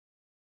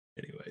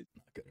anyway.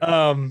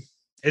 Good.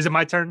 Is it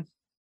my turn?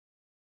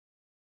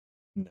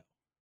 No.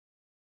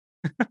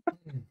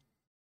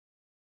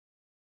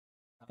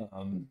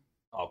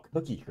 Oh,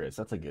 Cookie Crisp.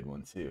 That's a good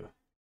one too.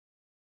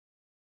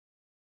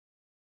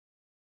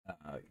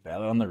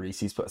 Valid on the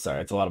Reese's.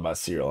 Sorry, it's a lot about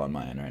cereal on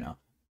my end right now.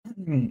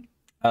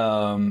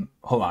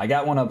 Hold on. I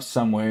got one up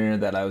somewhere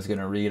that I was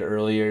gonna read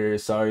earlier.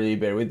 Sorry,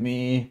 bear with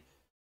me.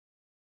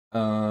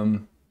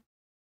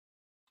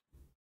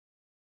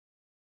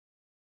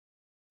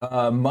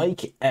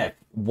 Mike F.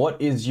 What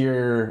is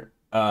your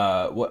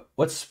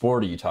what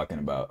sport are you talking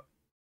about?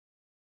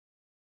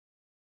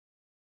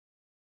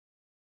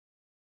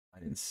 I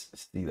didn't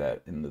see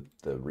that in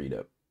the read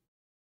up.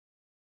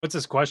 What's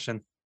his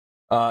question?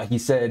 He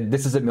said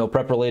this isn't meal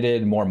prep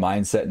related, more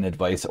mindset and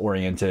advice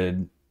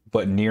oriented,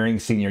 but nearing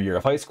senior year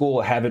of high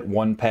school, haven't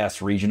won past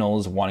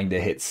regionals, wanting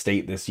to hit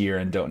state this year,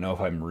 and don't know if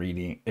I'm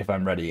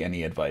ready.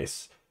 Any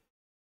advice?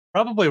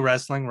 Probably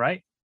wrestling,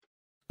 right?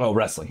 Oh,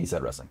 wrestling. He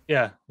said wrestling.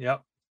 Yeah.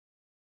 Yep.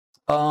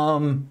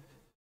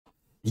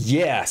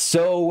 Yeah,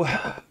 so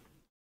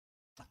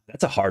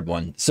that's a hard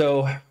one.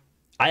 So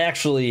I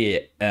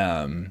actually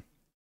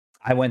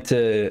I went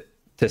to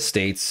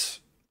states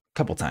a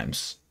couple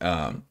times.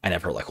 I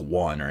never like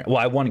won, or well,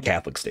 I won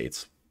Catholic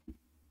states.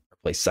 Or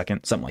placed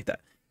second, something like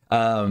that.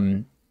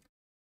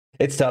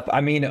 It's tough. I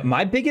mean,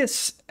 my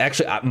biggest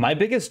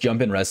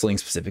jump in wrestling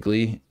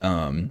specifically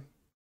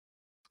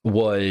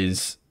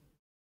was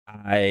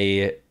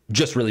I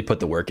just really put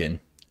the work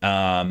in.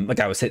 Like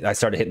I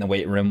started hitting the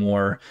weight room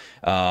more.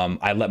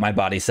 I let my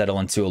body settle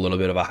into a little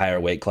bit of a higher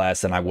weight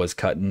class than I was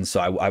cutting. So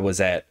I was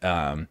at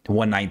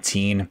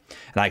 119, and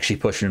I actually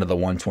pushed into the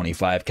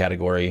 125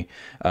 category,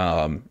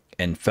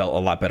 and felt a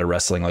lot better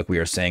wrestling. Like we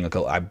were saying, like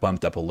I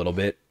bumped up a little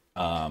bit.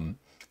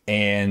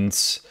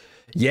 And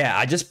yeah,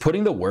 I just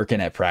putting the work in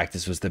at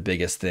practice was the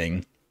biggest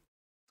thing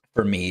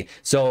for me.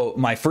 So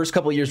my first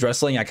couple of years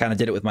wrestling, I kind of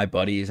did it with my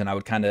buddies, and I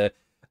would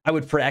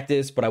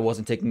practice, but I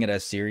wasn't taking it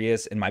as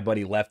serious. And my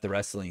buddy left the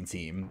wrestling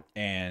team,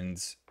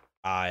 and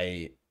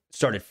I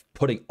started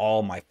putting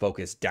all my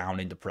focus down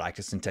into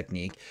practice and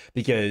technique,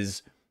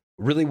 because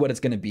really what it's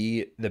going to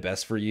be the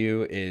best for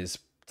you is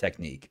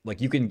technique.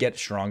 Like you can get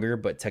stronger,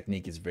 but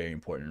technique is very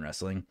important in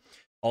wrestling.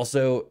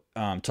 Also,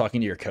 talking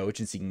to your coach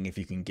and seeing if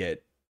you can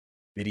get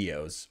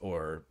videos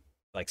or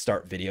like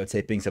start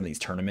videotaping some of these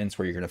tournaments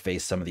where you're going to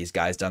face some of these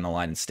guys down the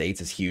line in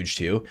states is huge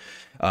too.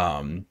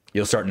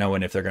 You'll start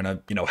knowing if they're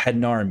going to, head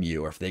and arm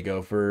you, or if they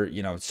go for,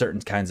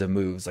 certain kinds of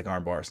moves like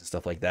arm bars and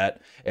stuff like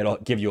that. It'll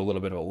give you a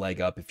little bit of a leg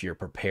up if you're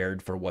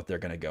prepared for what they're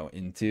going to go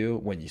into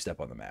when you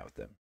step on the mat with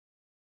them.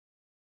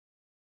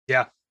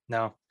 Yeah,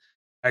 no,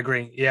 I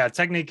agree. Yeah,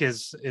 technique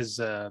is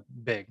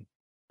big.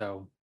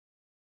 So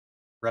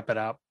rep it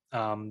out.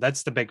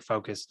 That's the big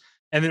focus.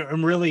 And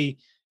then really,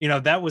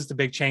 that was the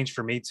big change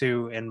for me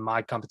too in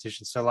my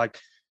competition. So like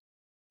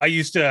I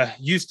used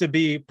to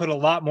be put a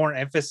lot more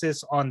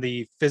emphasis on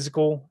the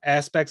physical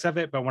aspects of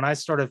it, but when I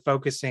started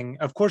focusing,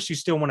 of course you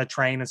still want to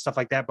train and stuff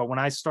like that, but when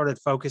I started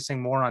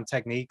focusing more on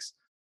techniques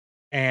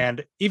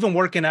and even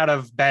working out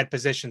of bad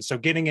positions, so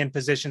getting in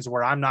positions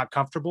where I'm not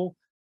comfortable,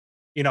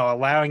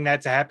 allowing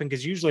that to happen,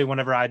 because usually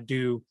whenever I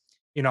do,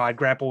 I'd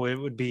grapple, it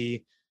would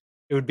be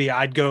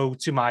I'd go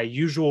to my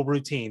usual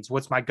routines.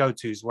 What's my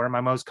go-tos? Where am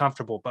I most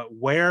comfortable? But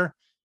where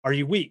are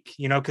you weak?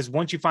 Because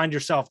once you find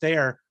yourself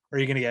there, are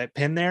you going to get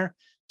pinned there?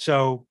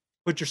 So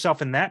put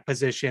yourself in that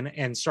position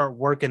and start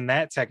working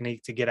that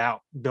technique to get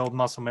out, build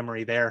muscle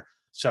memory there.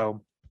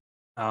 So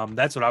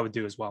that's what I would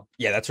do as well.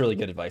 Yeah, that's really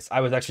good advice.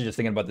 I was actually just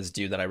thinking about this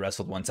dude that I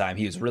wrestled one time.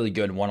 He was really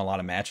good and won a lot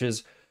of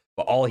matches,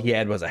 but all he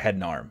had was a head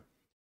and arm.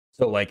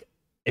 So like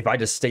if I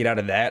just stayed out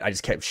of that, I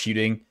just kept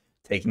shooting,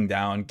 taking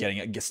down,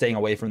 staying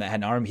away from that head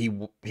and arm.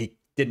 He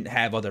didn't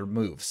have other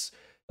moves.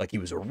 Like he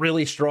was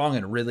really strong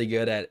and really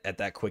good at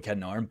that quick head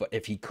and arm, but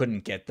if he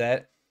couldn't get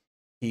that,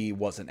 he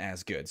wasn't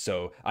as good.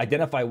 So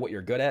identify what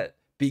you're good at,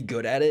 be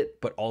good at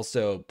it, but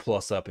also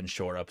plus up and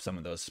shore up some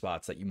of those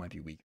spots that you might be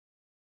weak.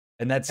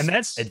 And And that's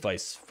that's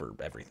advice for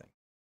everything.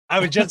 I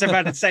was just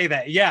about to say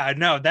that. Yeah,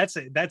 no, that's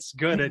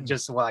good. It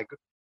just like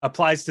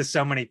applies to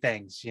so many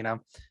things, you know.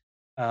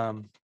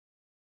 Um,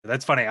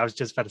 that's funny. I was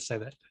just about to say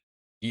that.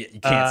 You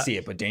can't Uh, see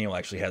it, but Daniel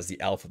actually has the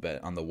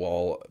alphabet on the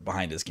wall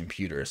behind his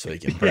computer so he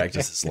can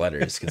practice his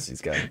letters because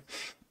he's got.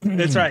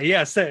 that's right.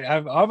 Yes,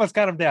 I've almost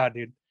got him down,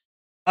 dude.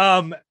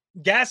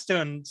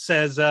 Gaston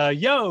says,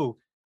 "Yo,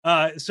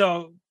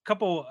 so a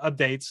couple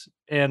updates,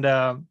 and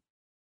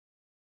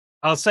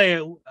I'll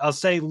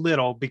say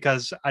little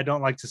because I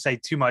don't like to say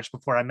too much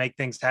before I make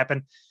things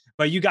happen.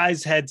 But you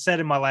guys had said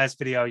in my last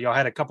video, y'all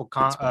had a couple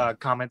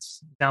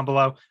comments down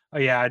below. Oh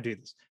yeah, I do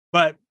this.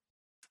 But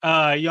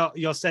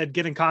y'all said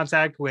get in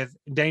contact with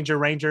Danger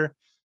Ranger,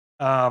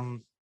 the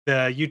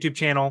YouTube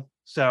channel.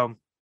 So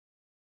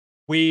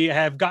we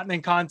have gotten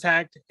in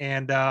contact,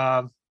 and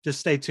just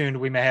stay tuned.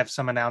 We may have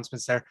some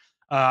announcements there.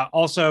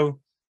 Also,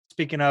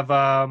 speaking of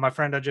my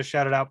friend I just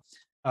shouted out,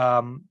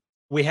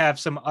 we have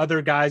some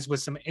other guys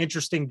with some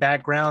interesting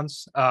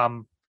backgrounds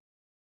from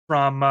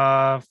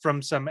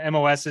some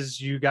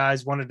MOSs you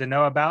guys wanted to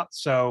know about.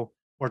 So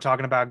we're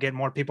talking about getting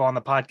more people on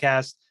the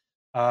podcast.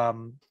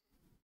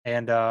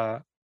 And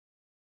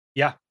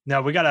yeah,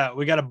 no, we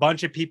got a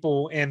bunch of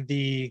people in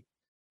the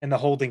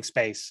holding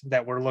space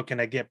that we're looking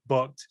to get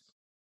booked.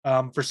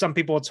 For some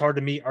people, it's hard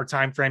to meet our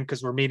time frame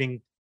because we're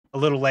meeting a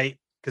little late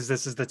because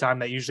this is the time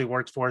that usually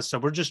works for us. So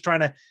we're just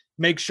trying to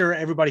make sure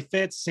everybody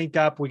fits, sync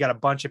up. We got a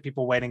bunch of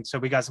people waiting, so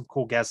we got some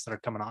cool guests that are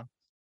coming on.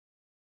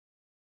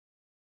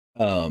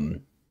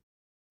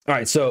 All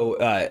right,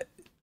 so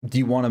do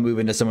you want to move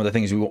into some of the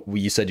things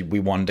you said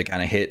we wanted to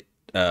kind of hit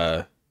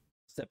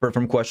separate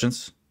from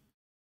questions?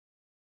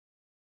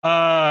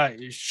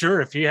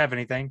 Sure. If you have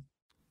anything,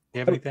 you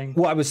have anything?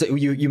 Well, I was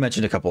you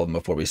mentioned a couple of them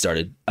before we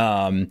started.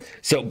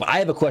 So I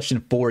have a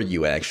question for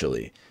you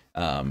actually,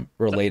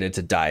 related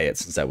to diet,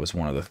 since that was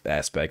one of the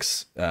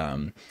aspects.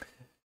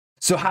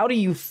 So how do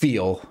you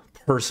feel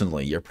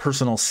personally, your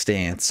personal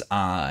stance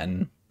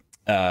on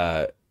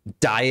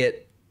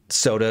diet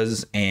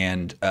sodas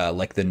and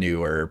like the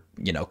newer,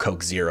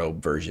 Coke Zero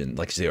version,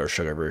 like zero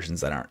sugar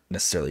versions that aren't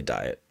necessarily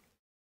diet?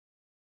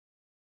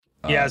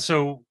 Yeah.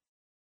 So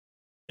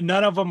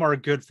none of them are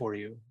good for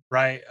you,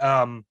 right?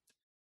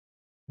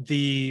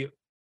 The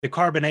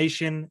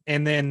carbonation,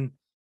 and then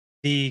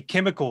the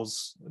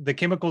chemicals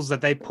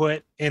that they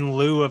put in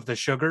lieu of the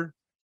sugar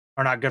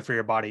are not good for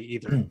your body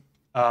either.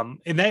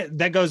 And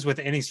that goes with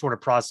any sort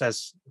of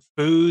processed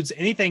foods,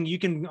 anything. You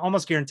can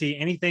almost guarantee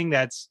anything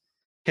that's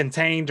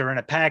contained or in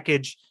a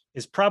package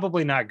is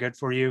probably not good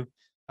for you.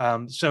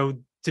 So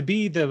to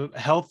be the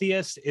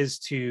healthiest is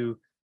to,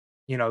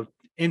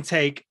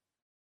 intake,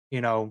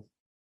 you know,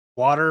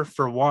 water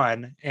for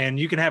one, and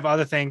you can have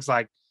other things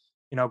like,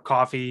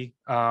 coffee,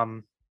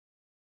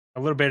 a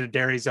little bit of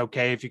dairy is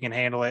okay if you can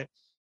handle it,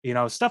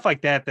 stuff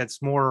like that.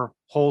 That's more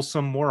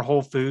wholesome, more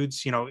whole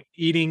foods.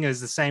 Eating is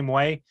the same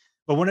way.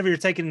 But whenever you're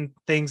taking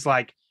things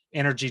like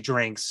energy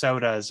drinks,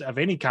 sodas of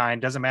any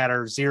kind, doesn't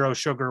matter, zero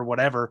sugar,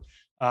 whatever,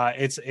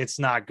 it's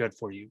not good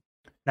for you.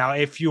 Now,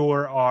 if you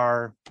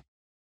are,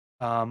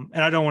 and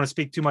I don't want to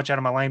speak too much out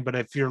of my lane, but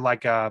if you're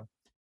like a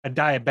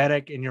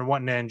diabetic and you're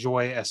wanting to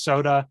enjoy a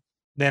soda,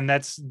 then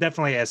that's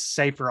definitely a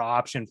safer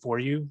option for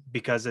you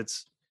because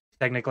it's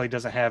technically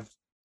doesn't have,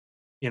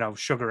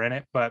 sugar in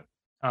it. But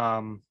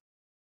um,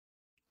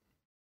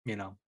 you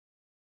know,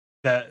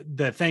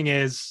 the thing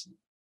is,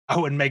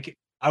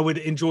 I would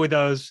enjoy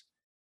those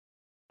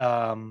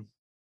um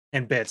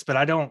in bits, but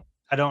I don't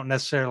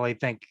necessarily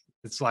think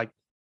it's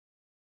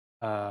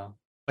uh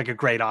like a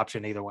great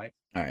option either way.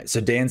 All right. So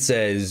Dan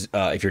says,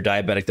 if you're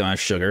diabetic, don't have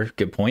sugar.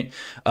 Good point.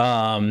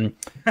 And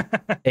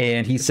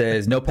he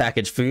says, no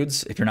packaged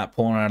foods. If you're not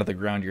pulling it out of the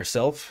ground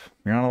yourself,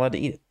 you're not allowed to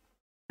eat it.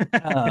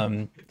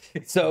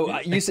 So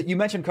you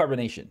mentioned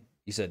carbonation.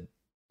 You said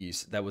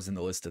that was in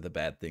the list of the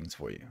bad things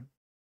for you.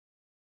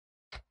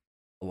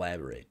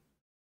 Elaborate.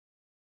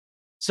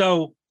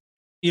 So,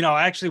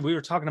 actually we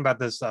were talking about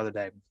this the other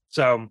day.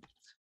 So,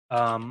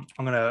 I'm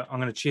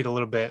gonna cheat a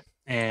little bit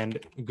and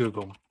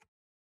Google.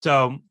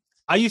 So,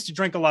 I used to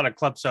drink a lot of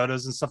club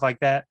sodas and stuff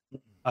like that.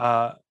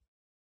 Uh,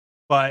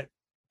 but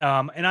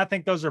and I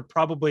think those are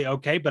probably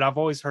okay, but I've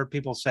always heard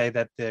people say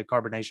that the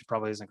carbonation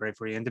probably isn't great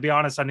for you. And to be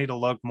honest, I need to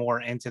look more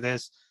into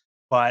this.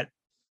 But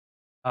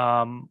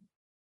um,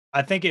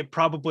 I think it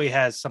probably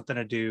has something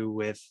to do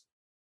with,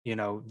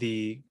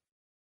 the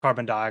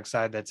carbon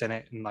dioxide that's in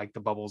it and like the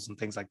bubbles and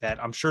things like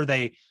that. I'm sure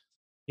it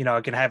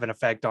can have an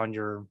effect on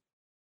your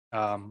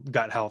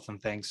gut health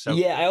and things. So,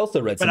 Yeah, I also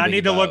read but I something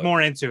need to look about.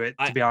 more into it,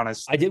 to be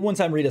honest. I did one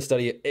time read a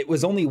study. It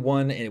was only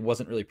one, and it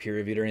wasn't really peer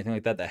reviewed or anything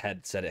like that. That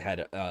had said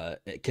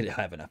it could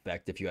have an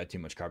effect if you had too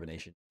much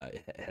carbonation.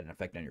 It had an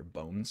effect on your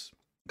bones,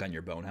 on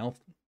your bone health.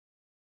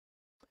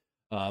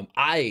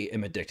 I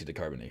am addicted to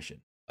carbonation,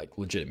 like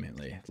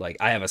legitimately. Like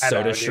I have a I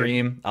soda know, dude.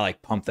 stream. I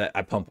like pump that.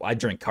 I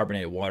drink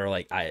carbonated water.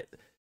 Like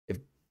if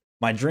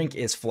my drink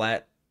is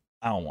flat,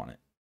 I don't want it.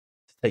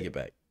 Take it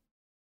back.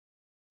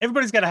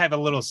 Everybody's got to have a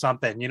little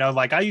something, you know.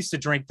 Like I used to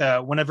drink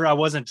whenever I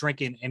wasn't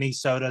drinking any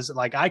sodas.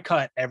 Like I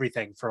cut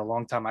everything for a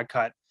long time. I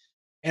cut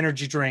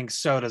energy drinks,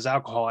 sodas,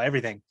 alcohol,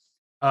 everything.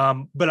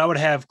 But I would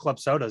have club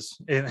sodas.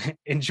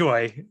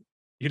 Enjoy.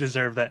 You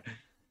deserve that.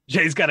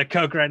 Jay's got a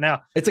Coke right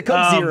now. It's a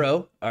Coke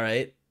Zero. All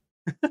right,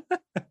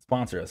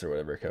 sponsor us or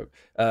whatever. Coke.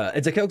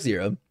 It's a Coke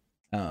Zero.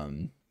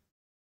 Um,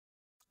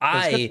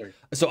 I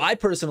so I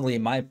personally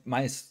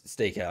my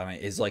stake on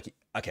it is like,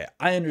 okay,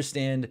 I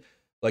understand.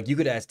 Like you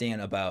could ask Dan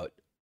about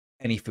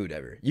any food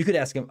ever. You could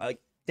ask him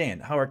like, Dan,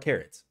 how are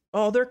carrots?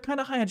 Oh, they're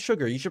kind of high in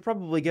sugar. You should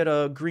probably get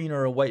a green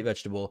or a white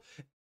vegetable.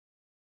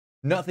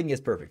 Nothing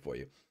is perfect for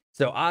you.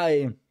 So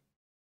I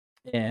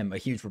am a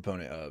huge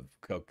proponent of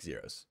Coke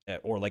Zeros,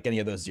 or like any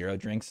of those zero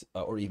drinks,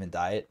 or even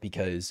diet,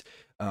 because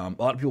a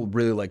lot of people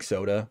really like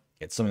soda.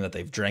 It's something that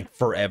they've drank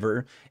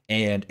forever,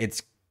 and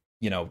it's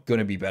going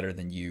to be better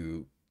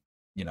than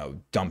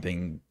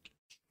dumping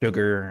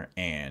sugar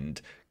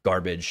and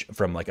garbage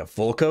from like a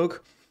full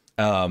Coke.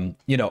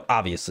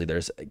 Obviously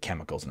there's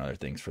chemicals and other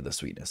things for the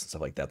sweetness and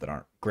stuff like that that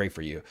aren't great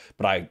for you.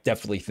 But I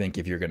definitely think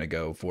if you're going to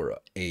go for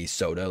a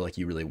soda, like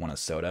you really want a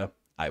soda,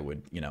 I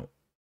would, tell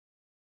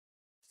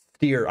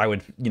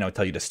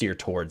you to steer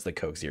towards the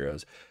Coke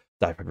Zeros,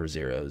 Diet Pepper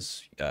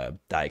Zeros,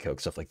 Diet Coke,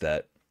 stuff like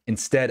that,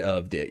 instead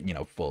of the,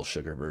 full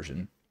sugar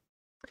version.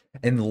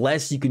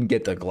 Unless you can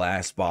get the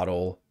glass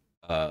bottle,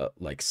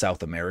 like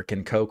South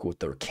American Coke with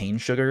the cane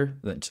sugar,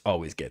 then just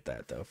always get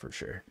that though, for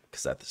sure,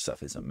 because that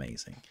stuff is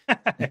amazing.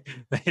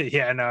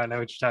 Yeah, no, I know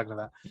what you're talking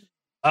about.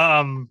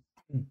 Um,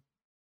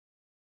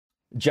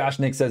 Josh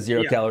Nick says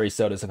 0-calorie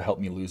sodas have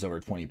helped me lose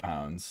over 20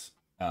 pounds.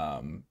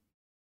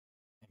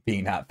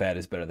 Being not fat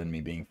is better than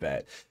me being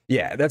fat.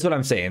 Yeah, that's what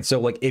I'm saying. So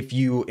like if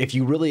you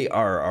really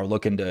are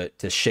looking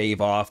to shave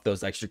off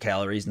those extra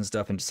calories and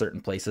stuff in certain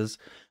places,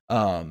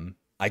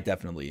 I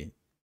definitely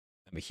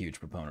am a huge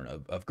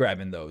proponent of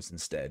grabbing those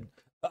instead.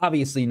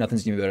 Obviously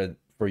nothing's gonna be better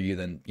for you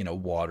than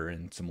water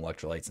and some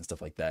electrolytes and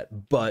stuff like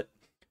that, but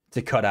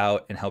to cut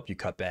out and help you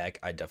cut back,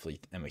 I definitely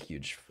am a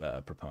huge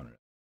proponent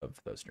of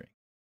those drinks.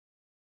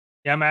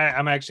 yeah,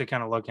 I'm actually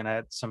kind of looking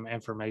at some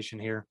information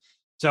here.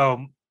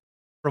 So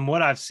from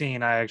what I've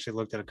seen, I actually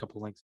looked at a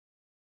couple links.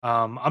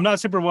 I'm not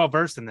super well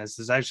versed in this.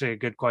 This is actually a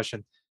good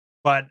question,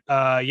 but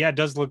yeah, it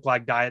does look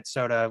like diet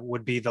soda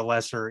would be the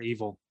lesser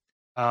evil,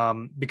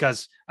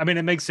 because I mean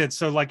it makes sense.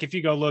 So like if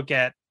you go look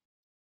at,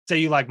 say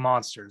you like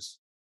Monsters,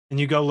 and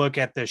you go look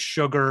at the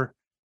sugar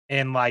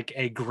in like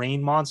a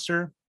green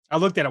Monster, I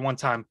looked at it one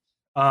time.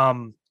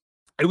 Um,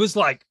 it was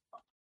like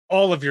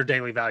all of your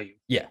daily value.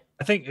 Yeah.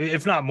 I think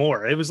if not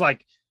more, it was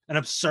like an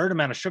absurd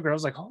amount of sugar. I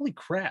was like, holy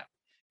crap,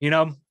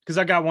 because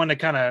I got one that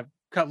kind of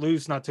cut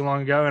loose not too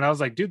long ago, and I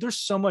was like, dude, there's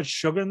so much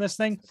sugar in this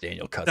thing.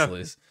 Daniel cuts So,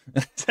 loose.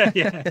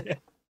 yeah,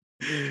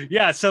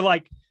 yeah. So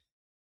like,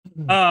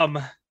 um,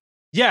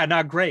 yeah,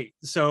 not great.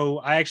 So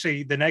I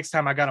actually the next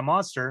time I got a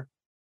Monster,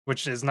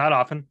 which is not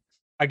often,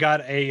 I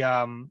got a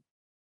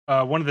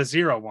one of the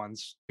zero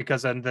ones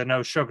because of the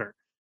no sugar.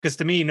 Because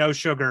to me, no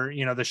sugar,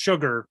 the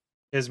sugar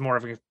is more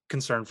of a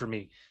concern for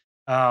me.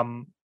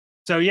 Um,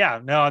 so yeah,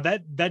 no,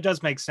 that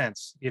does make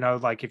sense.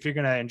 Like if you're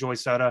gonna enjoy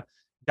soda,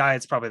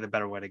 diet's probably the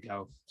better way to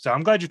go. So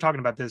I'm glad you're talking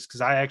about this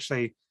because I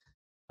actually,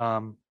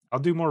 I'll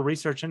do more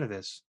research into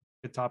this.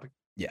 Good topic.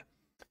 Yeah.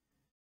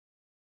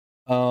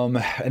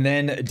 And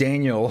then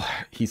Daniel,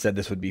 he said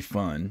this would be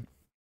fun.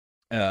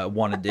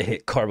 Wanted to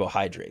hit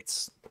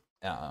carbohydrates.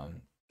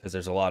 Because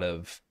there's a lot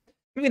of,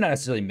 maybe not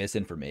necessarily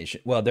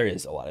misinformation. Well, there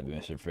is a lot of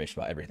misinformation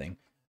about everything.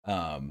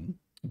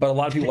 But a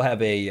lot of people have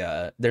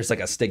there's like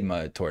a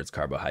stigma towards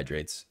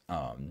carbohydrates.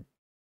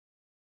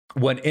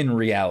 When in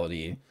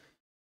reality,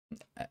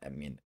 I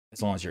mean,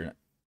 as long as you're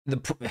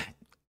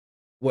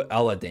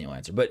I'll let Daniel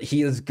answer, but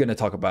he is going to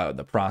talk about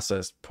the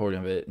process part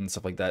of it and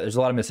stuff like that. There's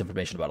a lot of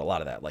misinformation about a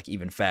lot of that, like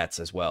even fats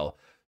as well.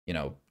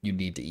 You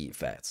need to eat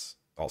fats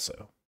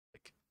also.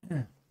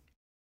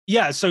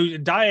 Yeah, so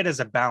diet is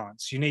a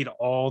balance. You need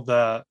all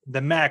the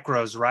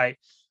macros, right?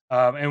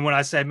 And when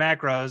I say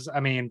macros,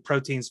 I mean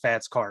proteins,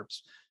 fats, carbs.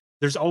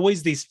 There's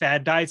always these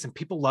fad diets, and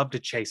people love to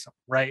chase them,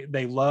 right?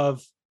 They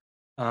love,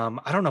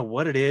 I don't know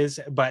what it is,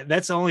 but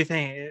that's the only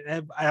thing.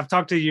 I've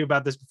talked to you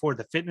about this before.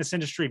 The fitness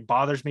industry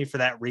bothers me for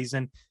that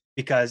reason,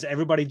 because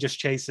everybody just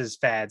chases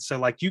fads. So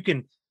like you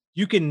can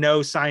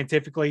know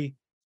scientifically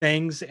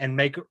things and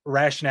make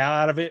rationale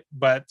out of it,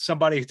 but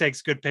somebody who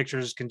takes good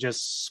pictures can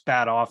just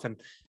spat off and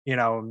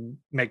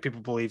make people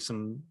believe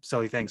some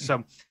silly things.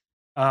 So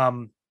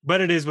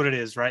but it is what it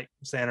is, right?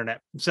 It's the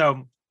internet.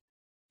 So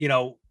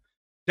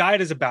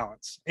diet is a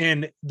balance,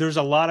 and there's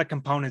a lot of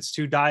components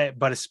to diet,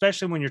 but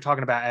especially when you're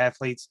talking about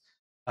athletes,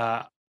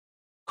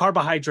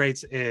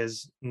 carbohydrates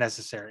is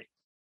necessary.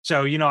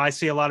 So I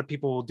see a lot of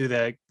people do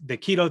the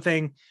keto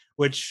thing,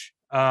 which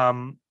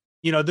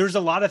there's a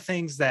lot of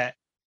things that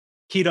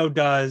keto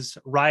does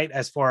right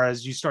as far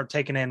as you start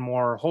taking in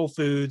more whole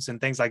foods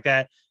and things like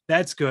that.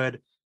 That's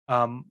good.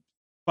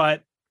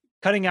 But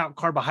cutting out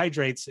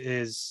carbohydrates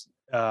is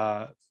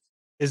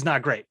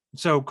not great.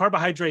 So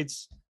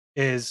carbohydrates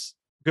is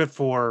good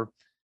for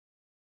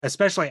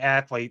especially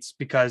athletes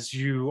because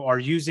you are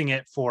using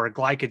it for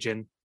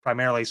glycogen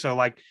primarily. So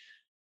like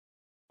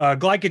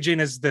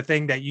glycogen is the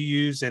thing that you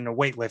use in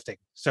weightlifting.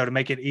 So to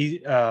make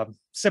it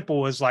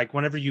simple is like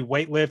whenever you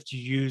weightlift, you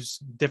use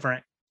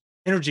different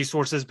energy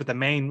sources, but the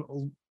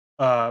main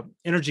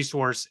energy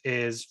source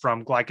is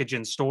from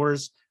glycogen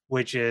stores,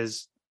 which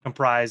is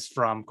comprised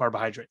from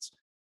carbohydrates.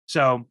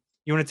 So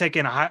you want to take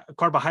in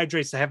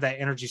carbohydrates to have that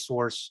energy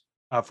source.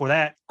 For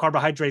that,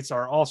 carbohydrates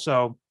are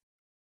also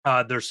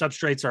their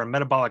substrates are a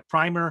metabolic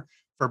primer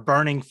for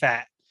burning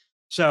fat.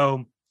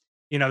 So,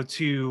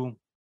 to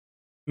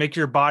make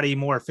your body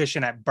more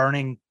efficient at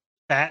burning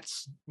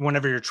fats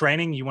whenever you're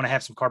training, you want to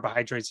have some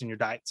carbohydrates in your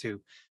diet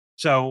too.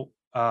 So,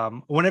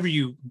 whenever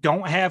you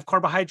don't have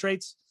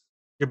carbohydrates,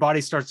 your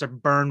body starts to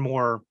burn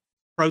more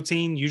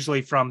protein,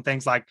 usually from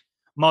things like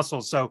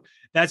muscles. So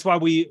that's why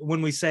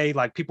when we say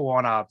like people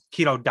on a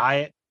keto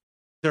diet,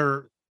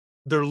 they're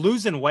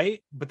losing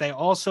weight, but they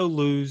also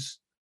lose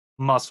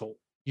muscle.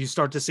 You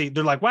start to see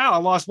they're like, wow, I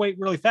lost weight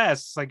really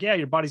fast. It's like, yeah,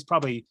 your body's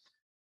probably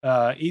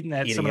eating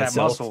some of that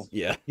itself. muscle.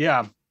 Yeah.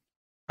 Yeah.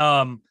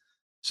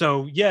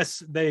 So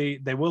yes, they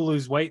will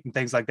lose weight and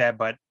things like that,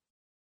 but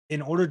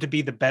in order to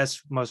be the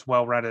best, most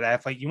well-rounded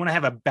athlete, you want to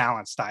have a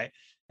balanced diet.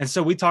 And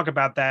so we talk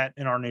about that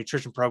in our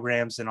nutrition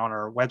programs and on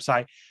our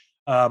website.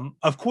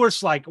 Of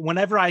course, like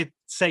whenever I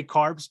say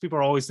carbs, people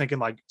are always thinking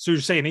like, so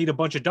you're saying eat a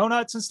bunch of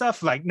donuts and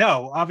stuff? Like,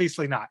 no,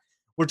 obviously not.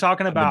 We're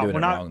talking about we're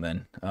not wrong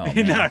then. Oh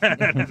no,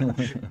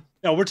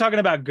 no, we're talking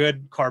about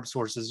good carb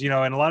sources,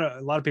 and a lot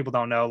of people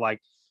don't know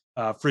like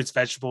fruits,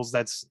 vegetables,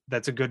 that's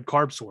a good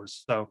carb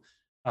source. So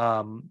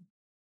and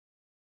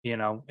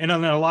in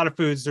a lot of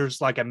foods, there's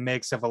like a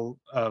mix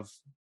of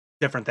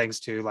different things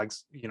too, like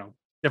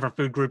different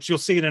food groups. You'll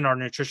see it in our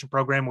nutrition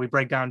program. We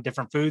break down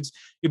different foods.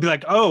 You'll be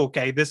like, oh,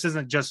 okay, this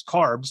isn't just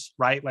carbs,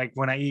 right? Like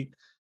when I eat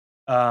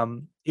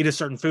a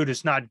certain food,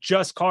 it's not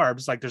just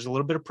carbs. Like there's a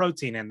little bit of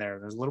protein in there.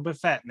 There's a little bit of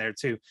fat in there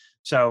too.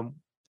 So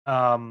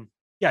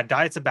yeah,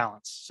 diet's a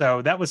balance.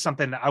 So that was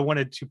something I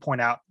wanted to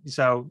point out.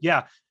 So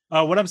yeah,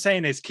 what I'm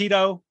saying is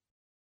keto,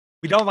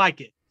 we don't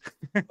like it.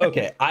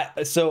 Okay,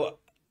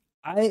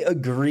 I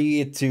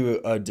agree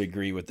to a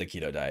degree with the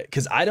keto diet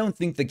because I don't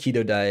think the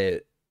keto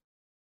diet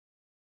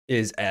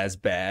is as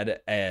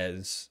bad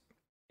as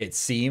it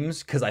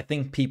seems because I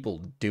think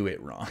people do it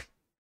wrong.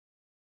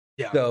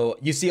 Yeah. So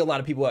you see a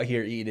lot of people out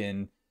here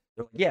eating,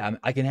 yeah,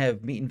 I can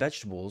have meat and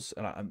vegetables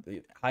and I'm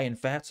high in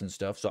fats and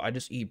stuff. So I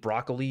just eat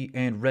broccoli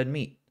and red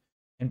meat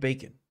and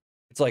bacon.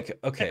 It's like,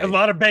 okay, a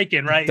lot of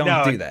bacon, right?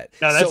 Don't do that.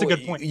 No, that's a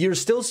good point.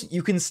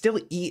 You can still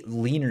eat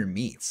leaner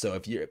meats. So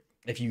if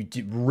you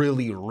do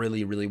really,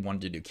 really, really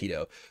wanted to do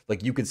keto,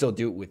 like you can still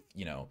do it with,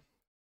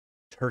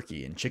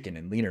 turkey and chicken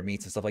and leaner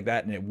meats and stuff like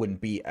that. And it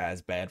wouldn't be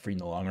as bad for you in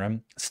the long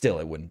run. Still,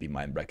 it wouldn't be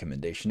my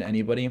recommendation to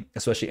anybody,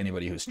 especially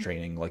anybody who's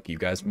training like you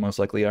guys most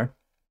likely are.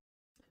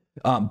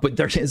 But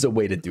there is a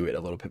way to do it a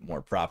little bit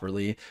more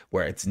properly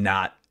where it's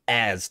not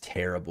as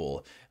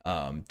terrible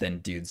than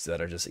dudes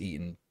that are just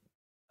eating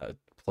a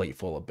plate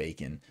full of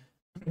bacon.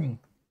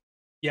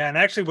 Yeah, and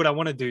actually what I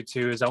want to do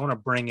too is I want to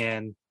bring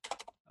in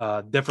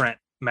different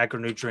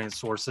macronutrient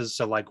sources.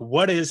 So like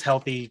what is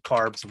healthy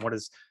carbs and what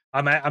is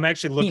I'm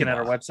actually looking at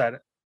our website.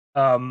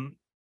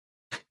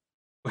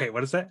 Wait,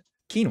 what is that?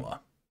 Quinoa.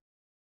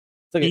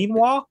 It's like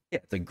quinoa? Yeah,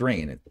 it's a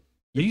grain. Are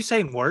you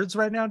saying words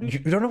right now, dude? You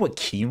don't know what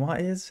quinoa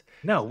is?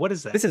 No, what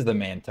is that? This is the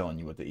man telling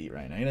you what to eat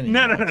right now.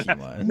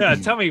 No.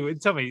 Tell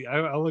me.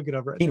 I'll look it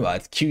up right quinoa, now.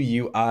 It's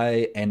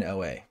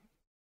Quinoa.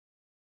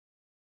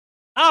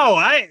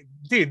 Oh,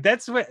 dude,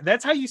 that's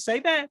how you say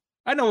that?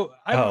 I know.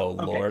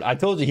 Lord. I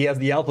told you he has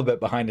the alphabet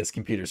behind his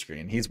computer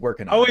screen. He's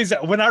working on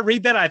it. When I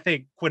read that, I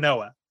think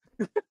quinoa.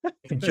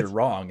 You're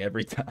wrong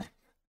every time.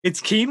 It's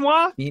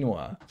quinoa?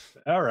 Quinoa.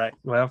 All right.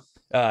 Well,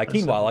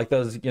 quinoa, like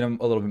those, a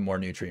little bit more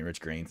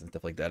nutrient-rich grains and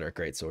stuff like that are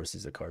great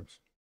sources of carbs.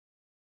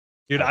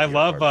 Dude, I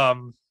love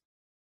carbs.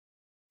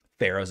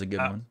 Farro's a good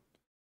one.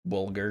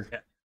 Bulgur.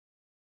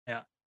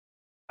 Yeah.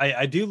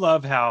 I do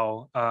love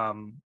how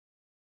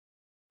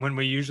when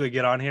we usually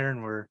get on here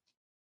and we're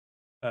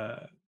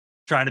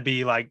trying to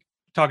be like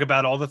talk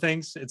about all the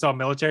things, it's all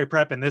military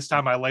prep, and this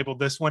time I labeled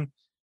this one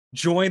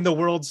join the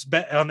world's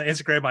best on the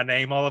Instagram. I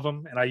name all of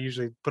them, and I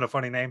usually put a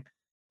funny name,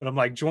 but I'm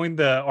like, join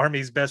the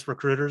Army's best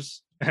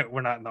recruiters.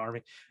 We're not in the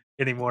Army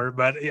anymore,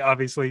 but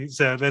obviously,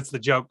 so that's the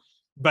joke.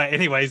 But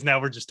anyways,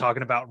 now we're just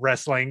talking about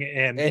wrestling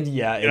and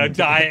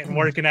diet and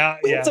working out.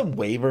 It's a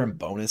waiver and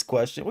bonus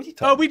question. What are you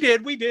talking?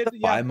 Oh, we did.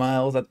 5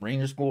 miles at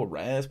Ranger School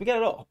rest. We got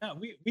it all. No,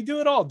 we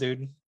do it all,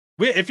 dude.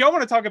 If y'all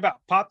want to talk about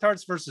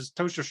Pop-Tarts versus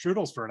toaster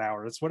strudels for an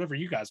hour, it's whatever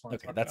you guys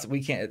want. Okay,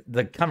 we can't.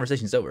 The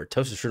conversation's over.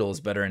 Toaster strudel is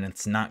better, and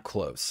it's not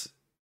close.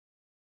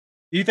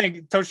 You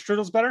think toaster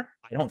strudel's better?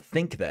 I don't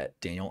think that,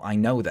 Daniel. I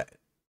know that.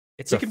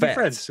 It's we can be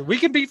friends. We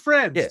can be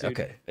friends. Yeah. Dude.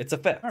 Okay. It's a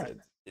fact. All right.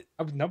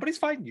 Nobody's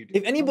fighting you, dude.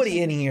 If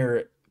anybody in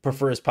here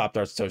prefers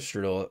Pop-Tarts to toast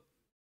strudel,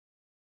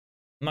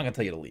 I'm not gonna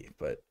tell you to leave,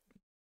 but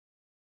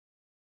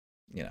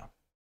you know,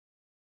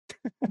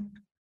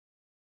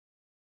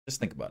 just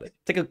think about it.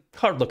 Take a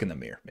hard look in the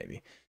mirror,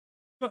 maybe.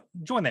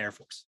 Join the Air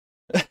Force.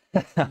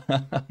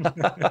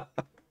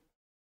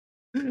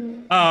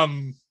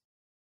 um,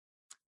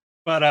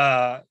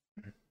 but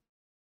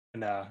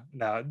no,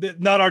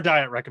 not our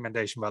diet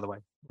recommendation, by the way.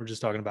 We're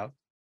just talking about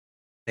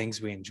things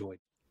we enjoy.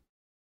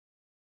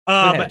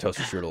 I haven't had a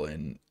toaster strudel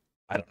in,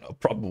 I don't know,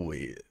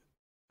 probably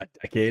a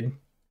decade.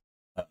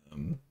 But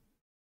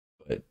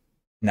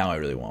now I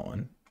really want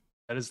one.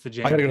 That is the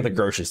jam. I gotta go to the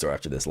grocery store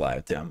after this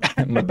live. Damn. The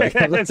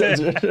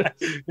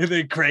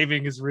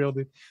craving is real,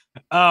 dude.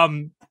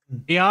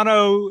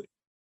 Iano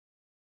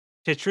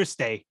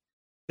Tetriste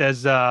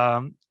says,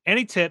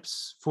 any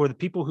tips for the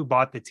people who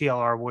bought the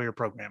TLR Warrior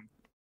program?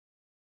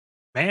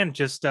 Man,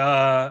 just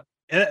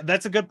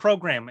that's a good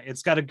program.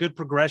 It's got a good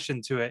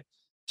progression to it.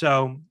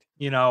 So,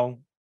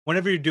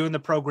 whenever you're doing the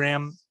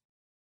program,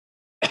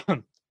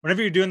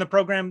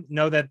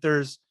 know that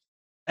there's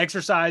an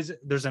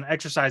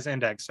exercise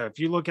index. So if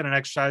you look at an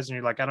exercise and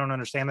you're like, I don't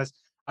understand this,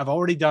 I've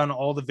already done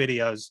all the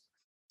videos.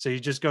 So you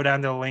just go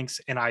down to the links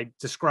and I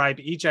describe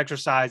each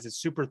exercise. It's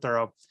super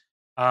thorough.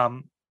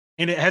 And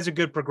it has a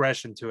good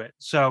progression to it.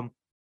 So,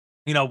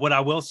 what I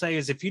will say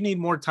is if you need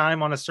more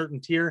time on a certain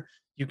tier,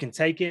 you can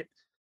take it.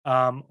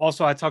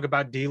 Also, I talk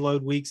about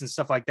deload weeks and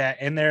stuff like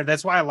that in there.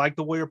 That's why I like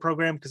the Warrior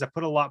program, because I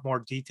put a lot more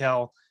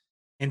detail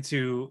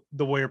into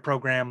the Warrior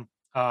program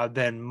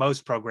than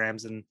most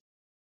programs. And,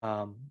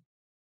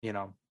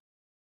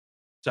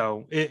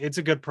 so it's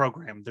a good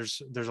program.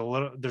 There's a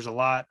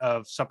lot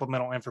of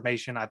supplemental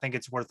information. I think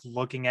it's worth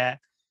looking at.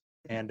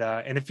 And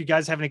if you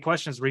guys have any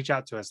questions, reach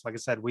out to us. Like I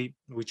said, we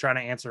try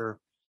to answer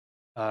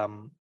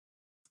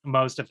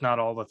most, if not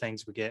all, the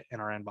things we get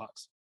in our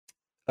inbox.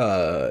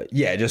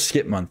 Yeah, just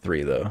skip month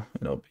 3 though.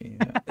 It'll be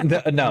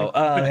no.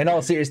 In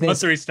all seriousness,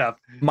 month 3 stuff.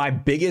 My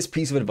biggest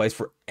piece of advice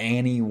for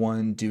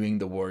anyone doing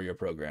the Warrior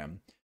program,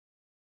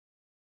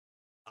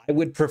 I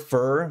would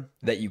prefer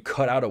that you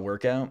cut out a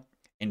workout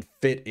and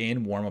fit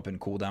in warm up and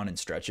cool down and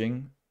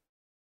stretching,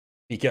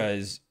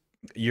 because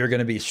you're going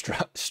to be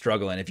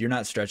struggling if you're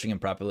not stretching and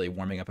properly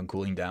warming up and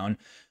cooling down.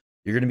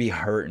 You're going to be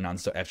hurting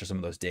after some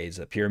of those days,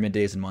 the pyramid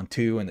days in month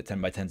 2 and the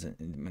 10x10s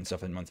and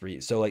stuff in month 3.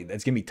 So like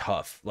it's going to be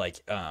tough.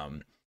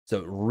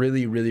 So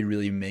really, really,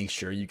 really make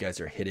sure you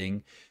guys are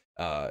hitting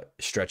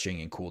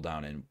stretching and cool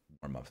down and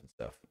warm ups and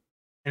stuff.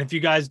 And if you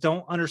guys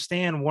don't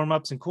understand warm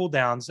ups and cool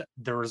downs,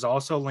 there is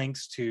also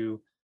links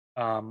to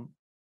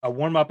a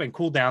warm up and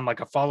cool down, like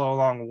a follow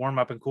along warm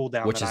up and cool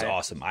down, which is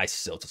awesome. I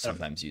still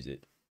sometimes use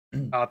it.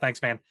 Oh, thanks,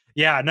 man.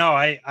 Yeah, no,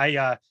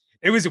 I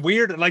it was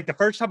weird. Like the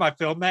first time I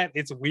filmed that,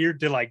 it's weird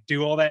to like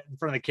do all that in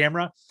front of the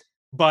camera,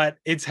 but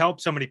it's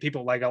helped so many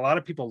people. Like a lot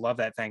of people love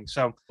that thing.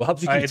 So it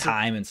helps you keep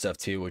time and stuff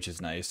too, which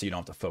is nice. So you don't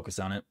have to focus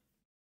on it.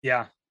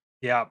 Yeah.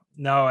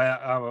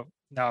 No,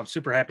 I'm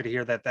super happy to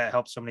hear that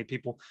helps so many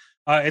people.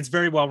 It's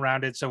very well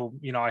rounded. So,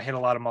 I hit a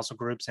lot of muscle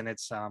groups and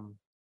it's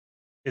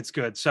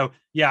good. So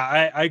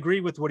yeah, I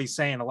agree with what he's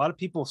saying. A lot of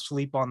people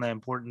sleep on the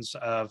importance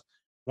of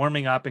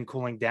warming up and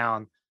cooling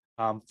down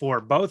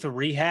for both a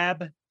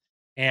rehab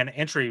and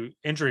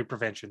injury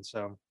prevention.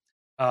 So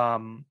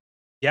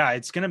yeah,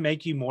 it's going to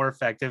make you more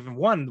effective. And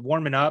one,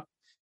 warming up,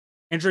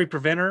 injury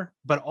preventer,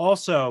 but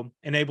also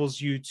enables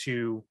you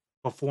to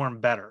perform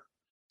better.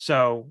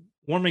 So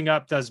warming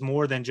up does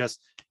more than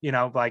just,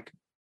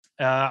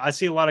 I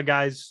see a lot of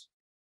guys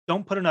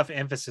don't put enough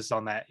emphasis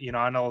on that.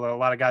 I know a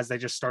lot of guys, they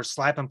just start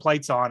slapping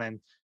plates on and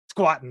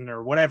squatting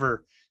or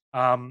whatever.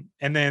 And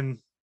then,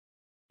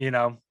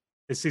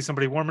 they see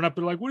somebody warming up.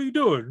 They're like, what are you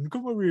doing?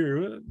 Come over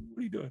here. What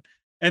are you doing?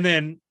 And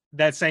then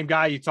that same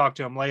guy, you talk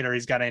to him later,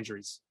 he's got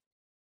injuries.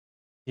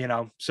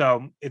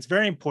 So it's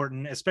very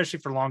important, especially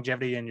for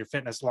longevity and your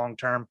fitness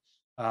long-term,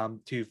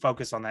 to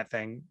focus on that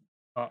thing,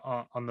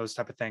 on those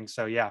type of things.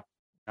 So yeah,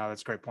 no,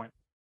 that's a great point.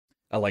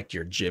 I liked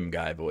your gym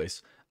guy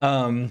voice.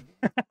 All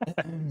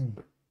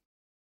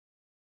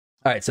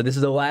right, so this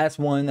is the last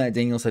one that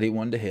Daniel said he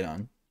wanted to hit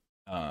on.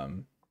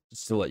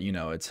 Just to let you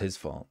know, it's his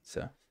fault.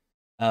 So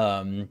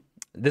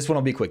this one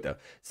will be quick though.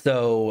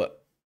 So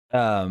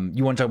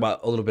you want to talk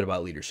about a little bit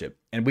about leadership,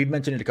 and we've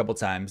mentioned it a couple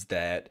times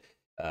that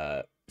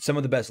some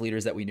of the best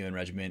leaders that we knew in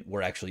regiment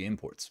were actually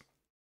imports,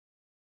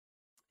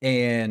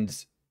 and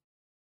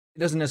it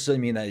doesn't necessarily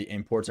mean that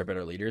imports are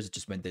better leaders. It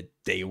just meant that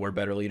they were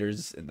better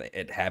leaders, and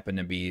it happened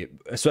to be,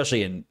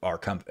 especially in our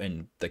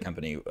in the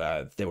company,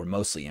 they were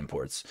mostly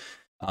imports.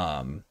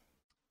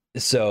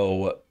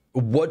 So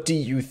what do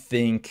you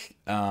think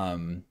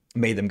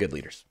made them good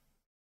leaders?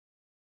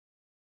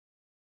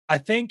 I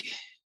think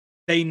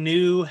they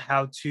knew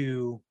how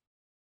to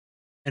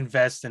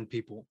invest in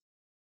people.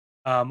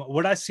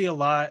 What I see a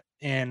lot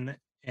in,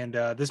 and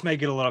this may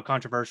get a little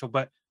controversial,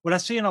 but what I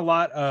see in a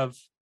lot of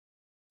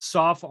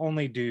soft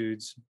only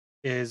dudes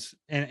is,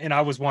 and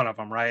I was one of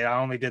them, right? I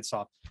only did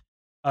soft.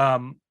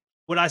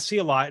 What I see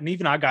a lot, and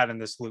even I got in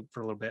this loop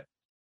for a little bit,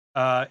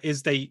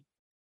 is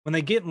when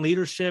they get in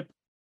leadership,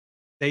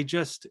 they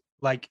just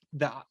like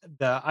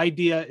the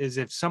idea is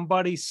if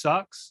somebody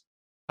sucks,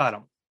 cut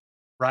them,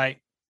 right?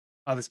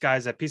 Oh, this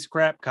guy's a piece of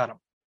crap, cut him.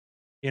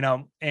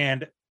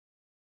 And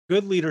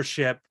good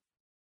leadership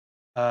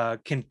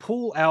can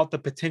pull out the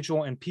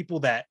potential in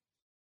people that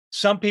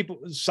some people,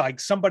 it's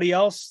like somebody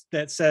else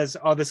that says,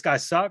 "Oh, this guy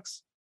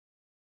sucks,"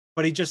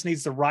 but he just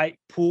needs the right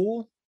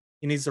pull.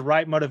 He needs the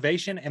right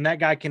motivation, and that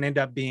guy can end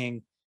up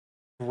being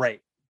great,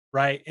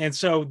 right? And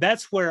so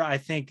that's where I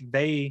think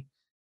they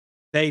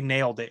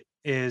nailed it.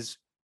 Is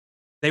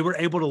they were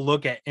able to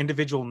look at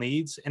individual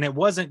needs, and it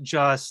wasn't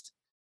just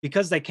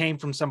because they came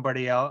from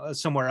somebody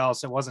else somewhere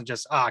else. It wasn't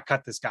just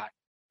cut this guy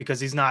because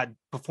he's not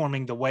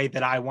performing the way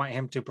that I want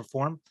him to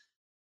perform.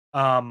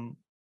 Um,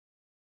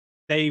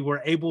 they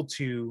were able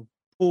to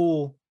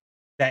pull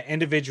that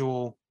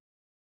individual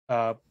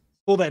uh,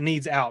 pull that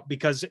needs out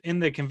because in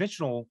the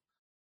conventional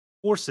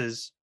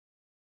forces,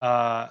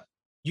 uh,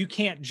 you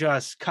can't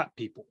just cut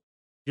people.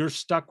 You're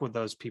stuck with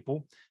those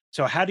people.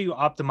 So how do you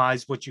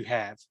optimize what you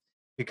have?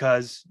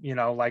 Because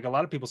like a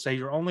lot of people say,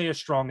 you're only as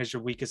strong as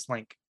your weakest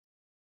link.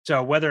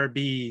 So whether it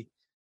be,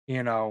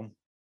 you know,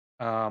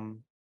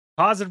 um,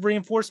 positive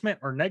reinforcement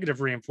or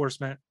negative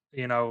reinforcement,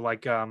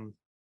 like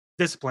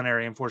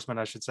disciplinary enforcement,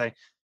 I should say,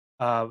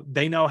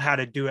 they know how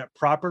to do it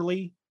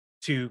properly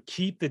to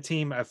keep the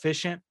team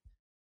efficient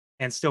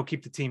and still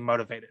keep the team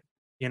motivated.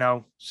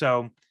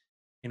 So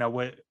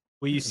what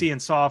you see in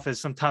soft is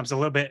sometimes a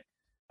little bit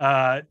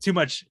too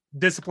much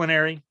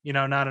disciplinary,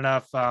 not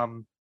enough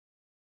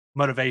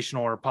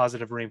motivational or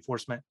positive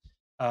reinforcement.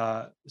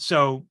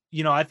 So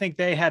I think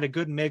they had a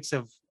good mix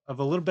of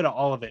a little bit of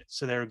all of it.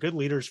 So they're good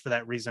leaders for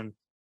that reason.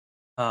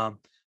 And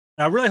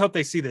I really hope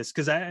they see this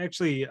because I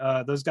actually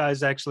those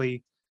guys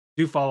actually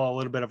do follow a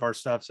little bit of our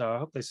stuff. So I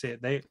hope they see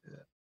it.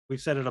 We've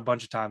said it a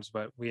bunch of times,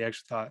 but we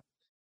actually thought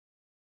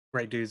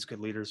great dudes, good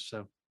leaders.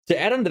 So To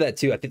add on to that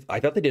too, I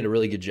thought they did a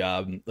really good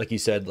job. Like you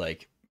said,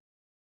 like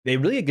they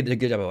really did a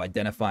good job of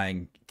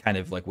identifying kind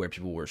of like where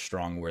people were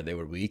strong, where they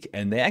were weak,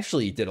 and they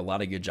actually did a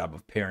lot of good job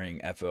of pairing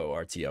FO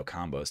RTO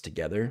combos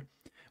together,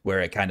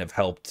 where it kind of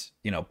helped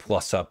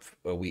plus up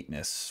a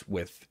weakness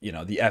with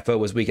the FO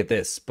was weak at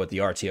this, but the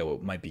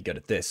RTO might be good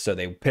at this, so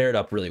they paired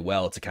up really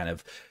well to kind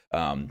of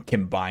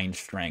combine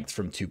strengths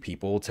from two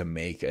people to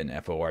make an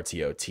FO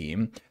RTO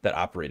team that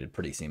operated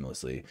pretty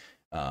seamlessly.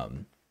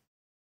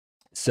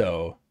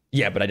 So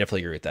yeah, but I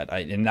definitely agree with that.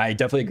 I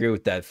definitely agree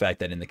with that fact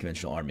that in the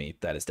conventional army,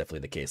 that is definitely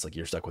the case. Like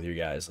you're stuck with your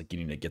guys, like you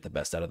need to get the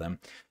best out of them.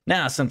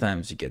 Now,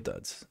 sometimes you get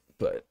duds,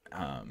 but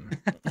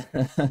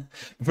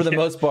for the yeah,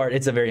 most part,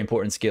 it's a very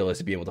important skill is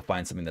to be able to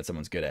find something that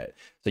someone's good at.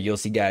 So you'll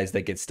see guys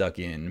that get stuck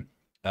in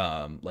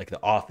like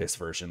the office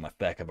version, like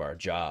back of our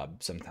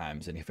job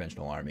sometimes in the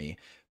conventional army,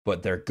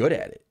 but they're good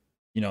at it.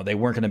 They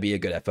weren't going to be a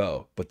good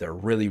FO, but they're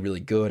really,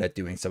 really good at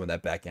doing some of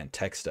that back end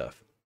tech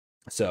stuff.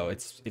 So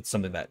it's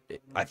something that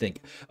I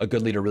think a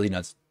good leader really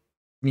does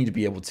need to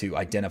be able to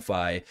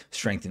identify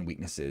strengths and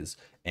weaknesses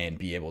and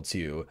be able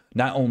to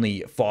not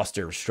only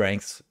foster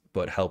strengths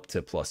but help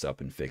to plus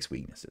up and fix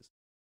weaknesses.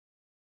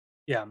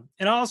 yeah.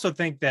 And I also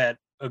think that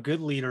a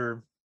good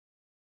leader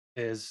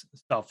is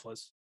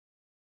selfless.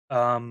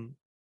 Um,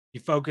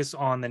 you focus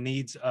on the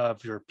needs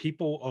of your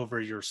people over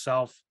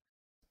yourself.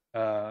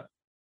 Uh,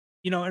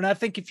 and I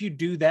think if you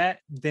do that,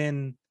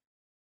 then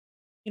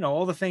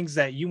all the things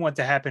that you want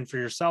to happen for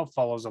yourself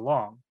follows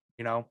along.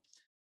 You know,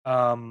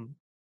 um,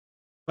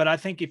 but I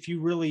think if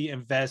you really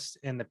invest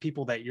in the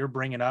people that you're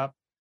bringing up,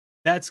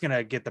 that's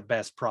gonna get the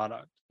best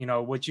product.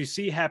 What you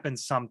see happen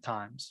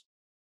sometimes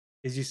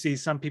is you see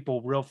some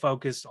people real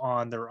focused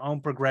on their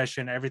own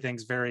progression.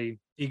 Everything's very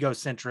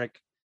egocentric,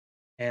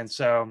 and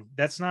so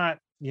that's not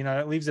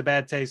it leaves a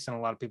bad taste in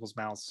a lot of people's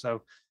mouths.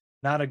 So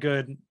not a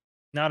good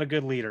not a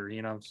good leader.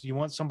 So you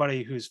want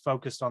somebody who's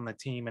focused on the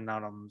team and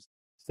not on.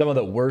 Some of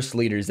the worst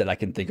leaders that I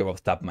can think of off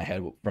the top of my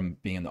head from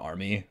being in the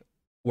army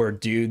were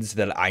dudes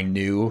that I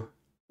knew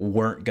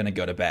weren't going to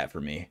go to bat for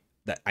me.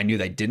 That I knew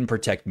they didn't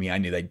protect me. I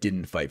knew they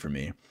didn't fight for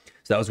me.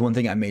 So that was one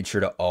thing I made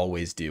sure to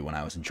always do when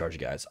I was in charge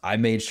of guys. I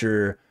made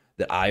sure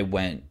that I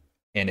went,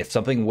 and if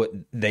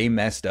something they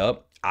messed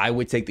up, I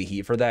would take the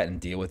heat for that and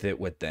deal with it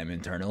with them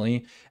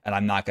internally. And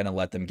I'm not going to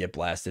let them get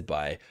blasted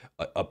by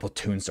a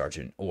platoon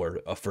sergeant or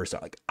a first.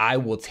 Like I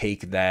will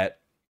take that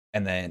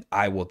and then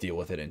I will deal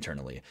with it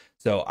internally.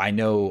 So I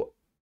know,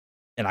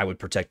 and I would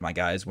protect my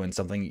guys when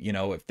something,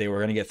 if they were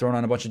going to get thrown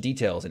on a bunch of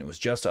details and it was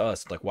just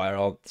us, like why are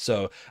all,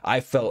 so I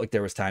felt like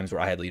there was times where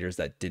I had leaders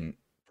that didn't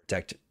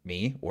protect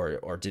me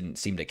or didn't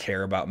seem to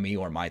care about me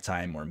or my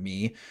time or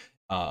me.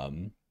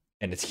 And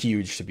it's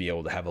huge to be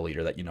able to have a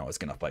leader that, is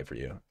going to fight for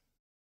you.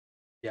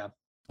 Yeah.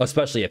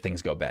 Especially if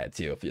things go bad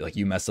too. If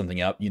you mess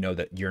something up,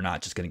 that you're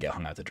not just going to get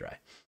hung out to dry.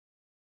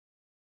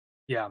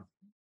 Yeah.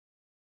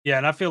 Yeah.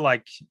 And I feel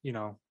like,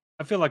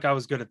 I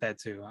was good at that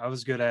too. I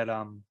was good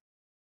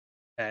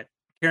at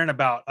caring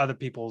about other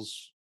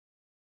people's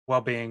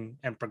well-being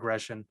and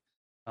progression.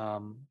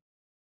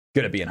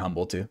 Good at being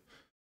humble too.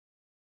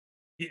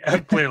 Yeah,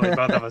 clearly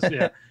both of us.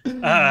 Yeah.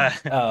 Uh,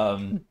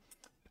 um,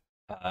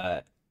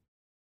 uh,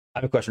 I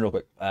have a question real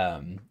quick.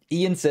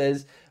 Ian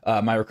says,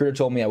 my recruiter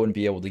told me I wouldn't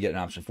be able to get an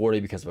option 40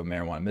 because of a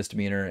marijuana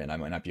misdemeanor, and I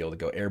might not be able to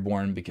go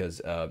airborne because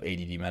of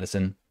ADD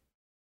medicine.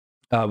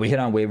 We hit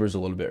on waivers a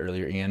little bit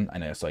earlier, Ian. I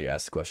know I saw you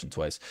ask the question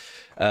twice.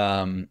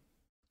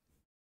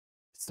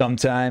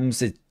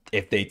 Sometimes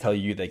if they tell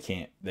you they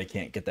can't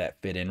get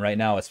that fit in right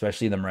now,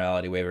 especially the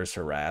morality waivers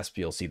for RASP,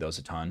 you'll see those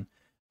a ton.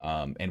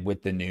 And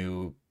with the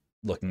new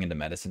looking into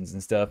medicines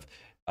and stuff,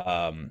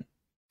 I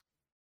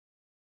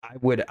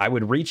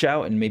would reach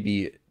out and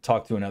maybe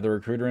talk to another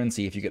recruiter and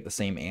see if you get the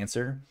same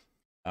answer.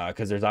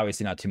 Because there's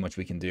obviously not too much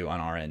we can do on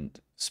our end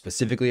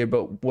specifically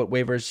about what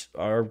waivers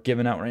are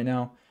given out right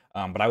now.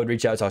 But I would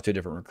reach out, talk to a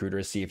different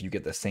recruiter, see if you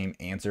get the same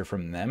answer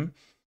from them.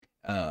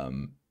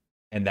 Um,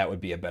 and that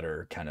would be a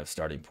better kind of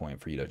starting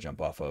point for you to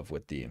jump off of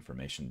with the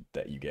information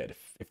that you get.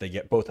 If they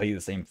get both tell you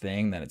the same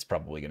thing, then it's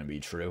probably going to be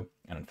true.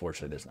 And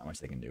unfortunately, there's not much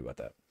they can do about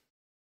that.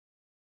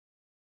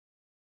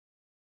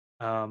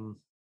 Um,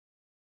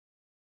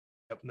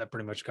 yep, that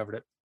pretty much covered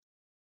it.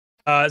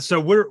 So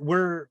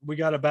we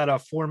got about a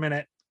 4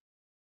 minute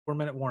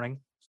warning.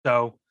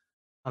 So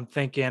I'm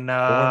thinking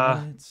 4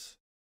 minutes.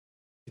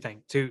 you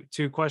think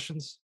two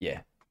questions?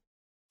 Yeah.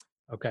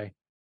 Okay.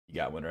 You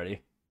got one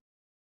ready?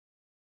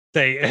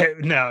 Say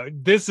no,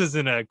 this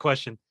isn't a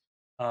question.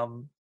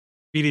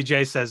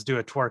 BDJ says do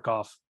a twerk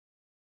off.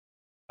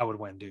 I would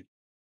win, dude.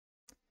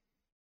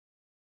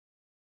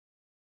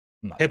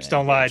 Hips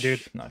don't lie,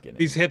 dude. Not getting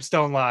These hips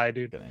don't lie,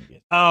 dude.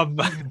 all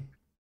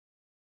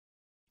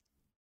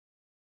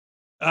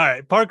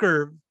right.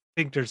 Parker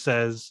Pinker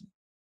says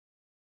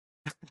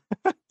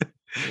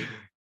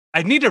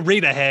I need to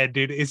read ahead,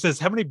 dude. It says,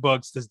 how many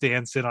books does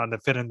Dan sit on to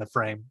fit in the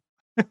frame?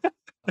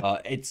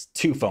 It's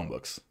 2 phone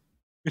books.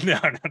 No.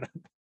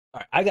 All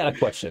right, I got a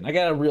question. I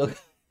got a real.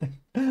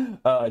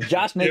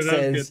 Josh Nick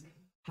says,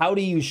 "How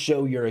do you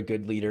show you're a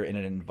good leader in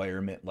an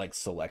environment like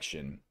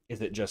selection? Is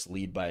it just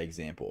lead by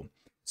example?"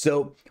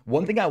 So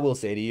one thing I will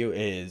say to you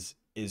is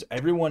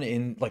everyone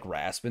in like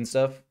RASP and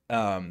stuff.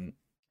 No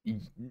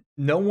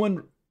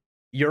one,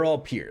 you're all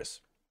peers,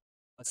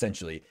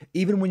 essentially.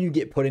 Even when you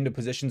get put into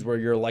positions where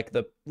you're like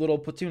the little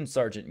platoon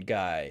sergeant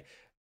guy,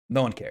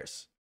 no one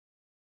cares.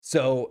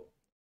 So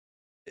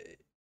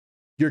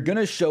you're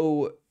gonna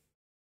show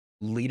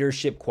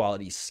leadership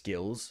quality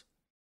skills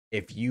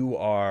if you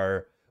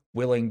are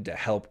willing to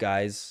help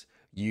guys,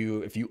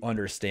 if you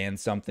understand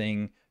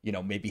something,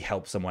 maybe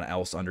help someone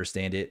else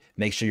understand it,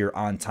 make sure you're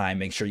on time,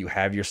 make sure you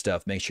have your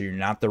stuff, make sure you're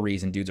not the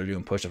reason dudes are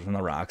doing push-ups on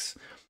the rocks.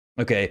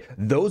 Okay,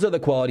 those are the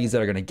qualities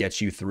that are going to get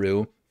you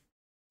through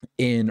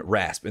in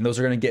RASP, and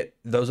those are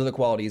the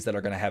qualities that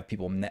are going to have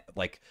people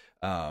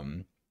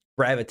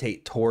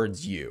gravitate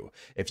towards you.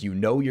 If you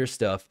know your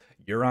stuff,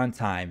 you're on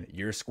time,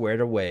 you're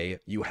squared away,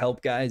 you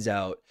help guys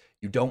out,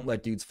 you don't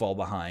let dudes fall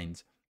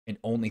behind and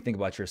only think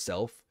about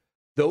yourself.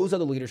 Those are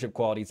the leadership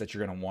qualities that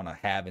you're going to want to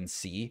have and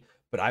see.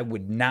 But I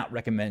would not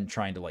recommend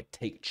trying to like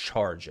take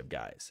charge of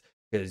guys,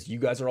 because you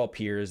guys are all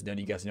peers. None of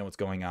you guys know what's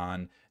going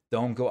on.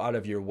 Don't go out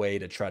of your way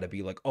to try to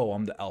be like, oh,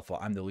 I'm the alpha,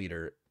 I'm the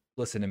leader.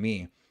 Listen to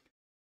me.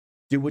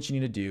 Do what you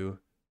need to do.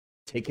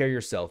 Take care of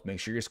yourself. Make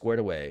sure you're squared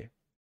away.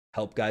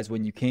 Help guys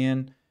when you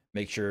can.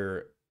 Make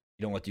sure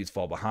you don't let dudes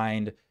fall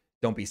behind.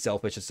 Don't be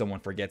selfish if someone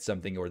forgets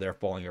something or they're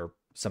falling or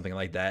something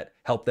like that.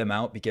 Help them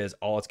out, because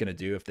all it's going to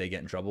do if they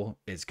get in trouble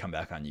is come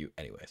back on you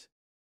anyways.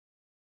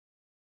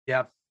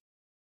 Yep.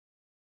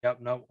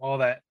 No, all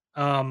that.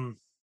 I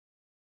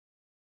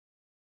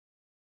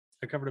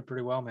covered it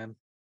pretty well, man.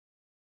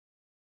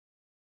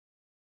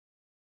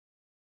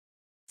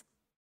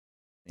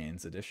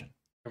 Dan's edition.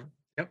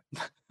 Yep.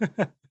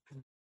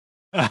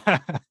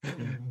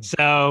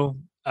 So,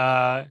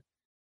 and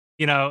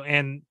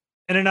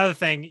another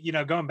thing,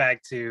 going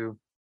back to,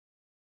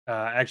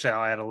 actually,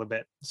 I'll add a little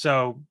bit.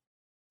 So,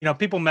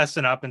 people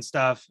messing up and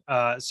stuff.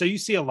 So you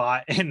see a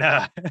lot in,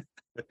 I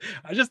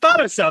just thought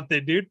of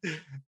something, dude.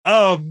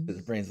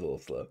 His brain's a little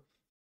slow.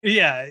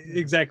 Yeah,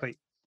 exactly.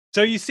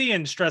 So you see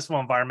in stressful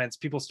environments,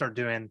 people start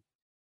doing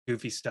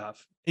goofy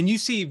stuff, and you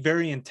see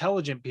very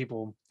intelligent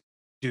people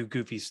do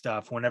goofy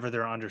stuff whenever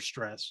they're under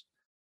stress.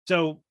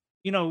 So,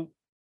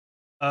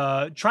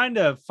 trying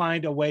to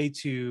find a way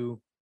to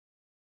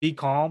be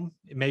calm,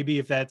 maybe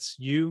if that's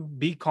you,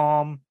 be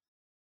calm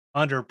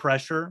under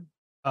pressure,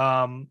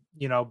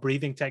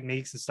 breathing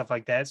techniques and stuff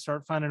like that.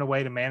 Start finding a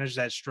way to manage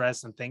that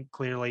stress and think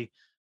clearly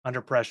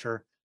under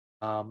pressure.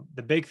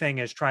 The big thing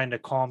is trying to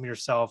calm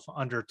yourself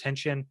under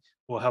tension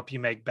will help you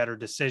make better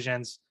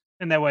decisions.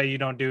 And that way you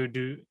don't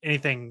do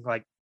anything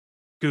like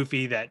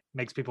goofy that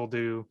makes people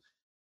do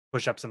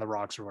push-ups in the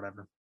rocks or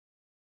whatever.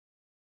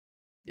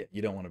 Yeah,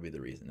 you don't want to be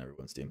the reason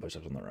everyone's doing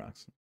push-ups on the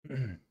rocks.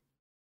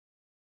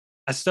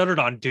 I stuttered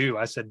on do.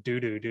 I said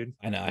doo-doo, dude.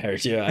 I know, I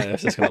heard you. I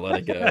was just gonna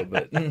let it go,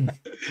 but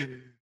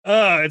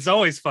it's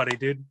always funny,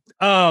 dude.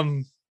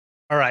 All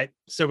right.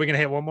 So we're gonna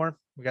hit one more.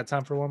 We got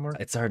time for one more.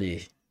 It's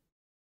already,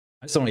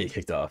 I just don't want to get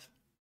kicked off.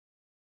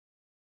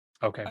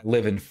 Okay. I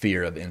live in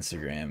fear of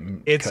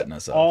Instagram cutting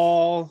us off.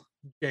 All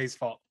Jay's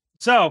fault.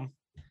 So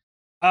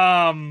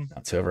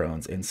that's whoever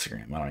owns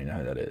Instagram. I don't even know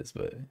who that is,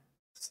 but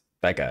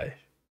that guy.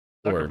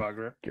 or Zuckerberg,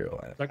 right?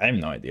 Carolina. Zuck, I have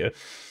no idea.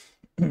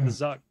 the The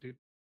Zuck, dude.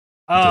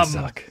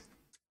 Zuck.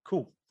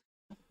 Cool.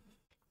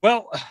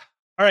 Well,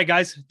 all right,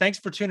 guys. Thanks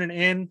for tuning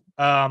in.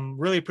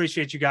 Really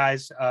appreciate you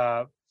guys.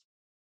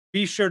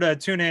 Be sure to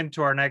tune in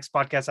to our next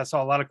podcast. I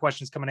saw a lot of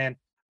questions coming in.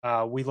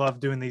 We love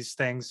doing these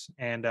things,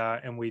 and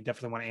we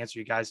definitely want to answer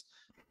you guys.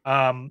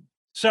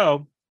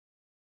 So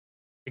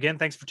again,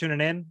 thanks for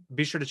tuning in.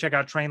 Be sure to check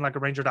out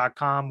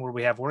trainlikearanger.com, where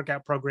we have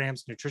workout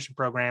programs, nutrition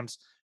programs,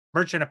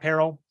 merch and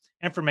apparel,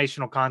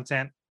 informational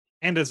content,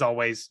 and as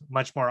always,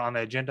 much more on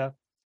the agenda.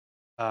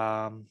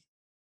 Um,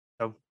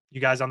 so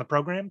you guys on the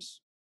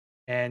programs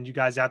and you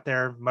guys out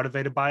there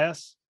motivated by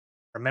us,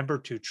 remember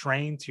to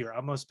train to your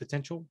utmost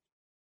potential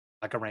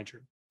like a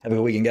ranger. Have a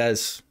good weekend,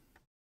 guys.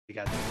 You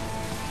guys.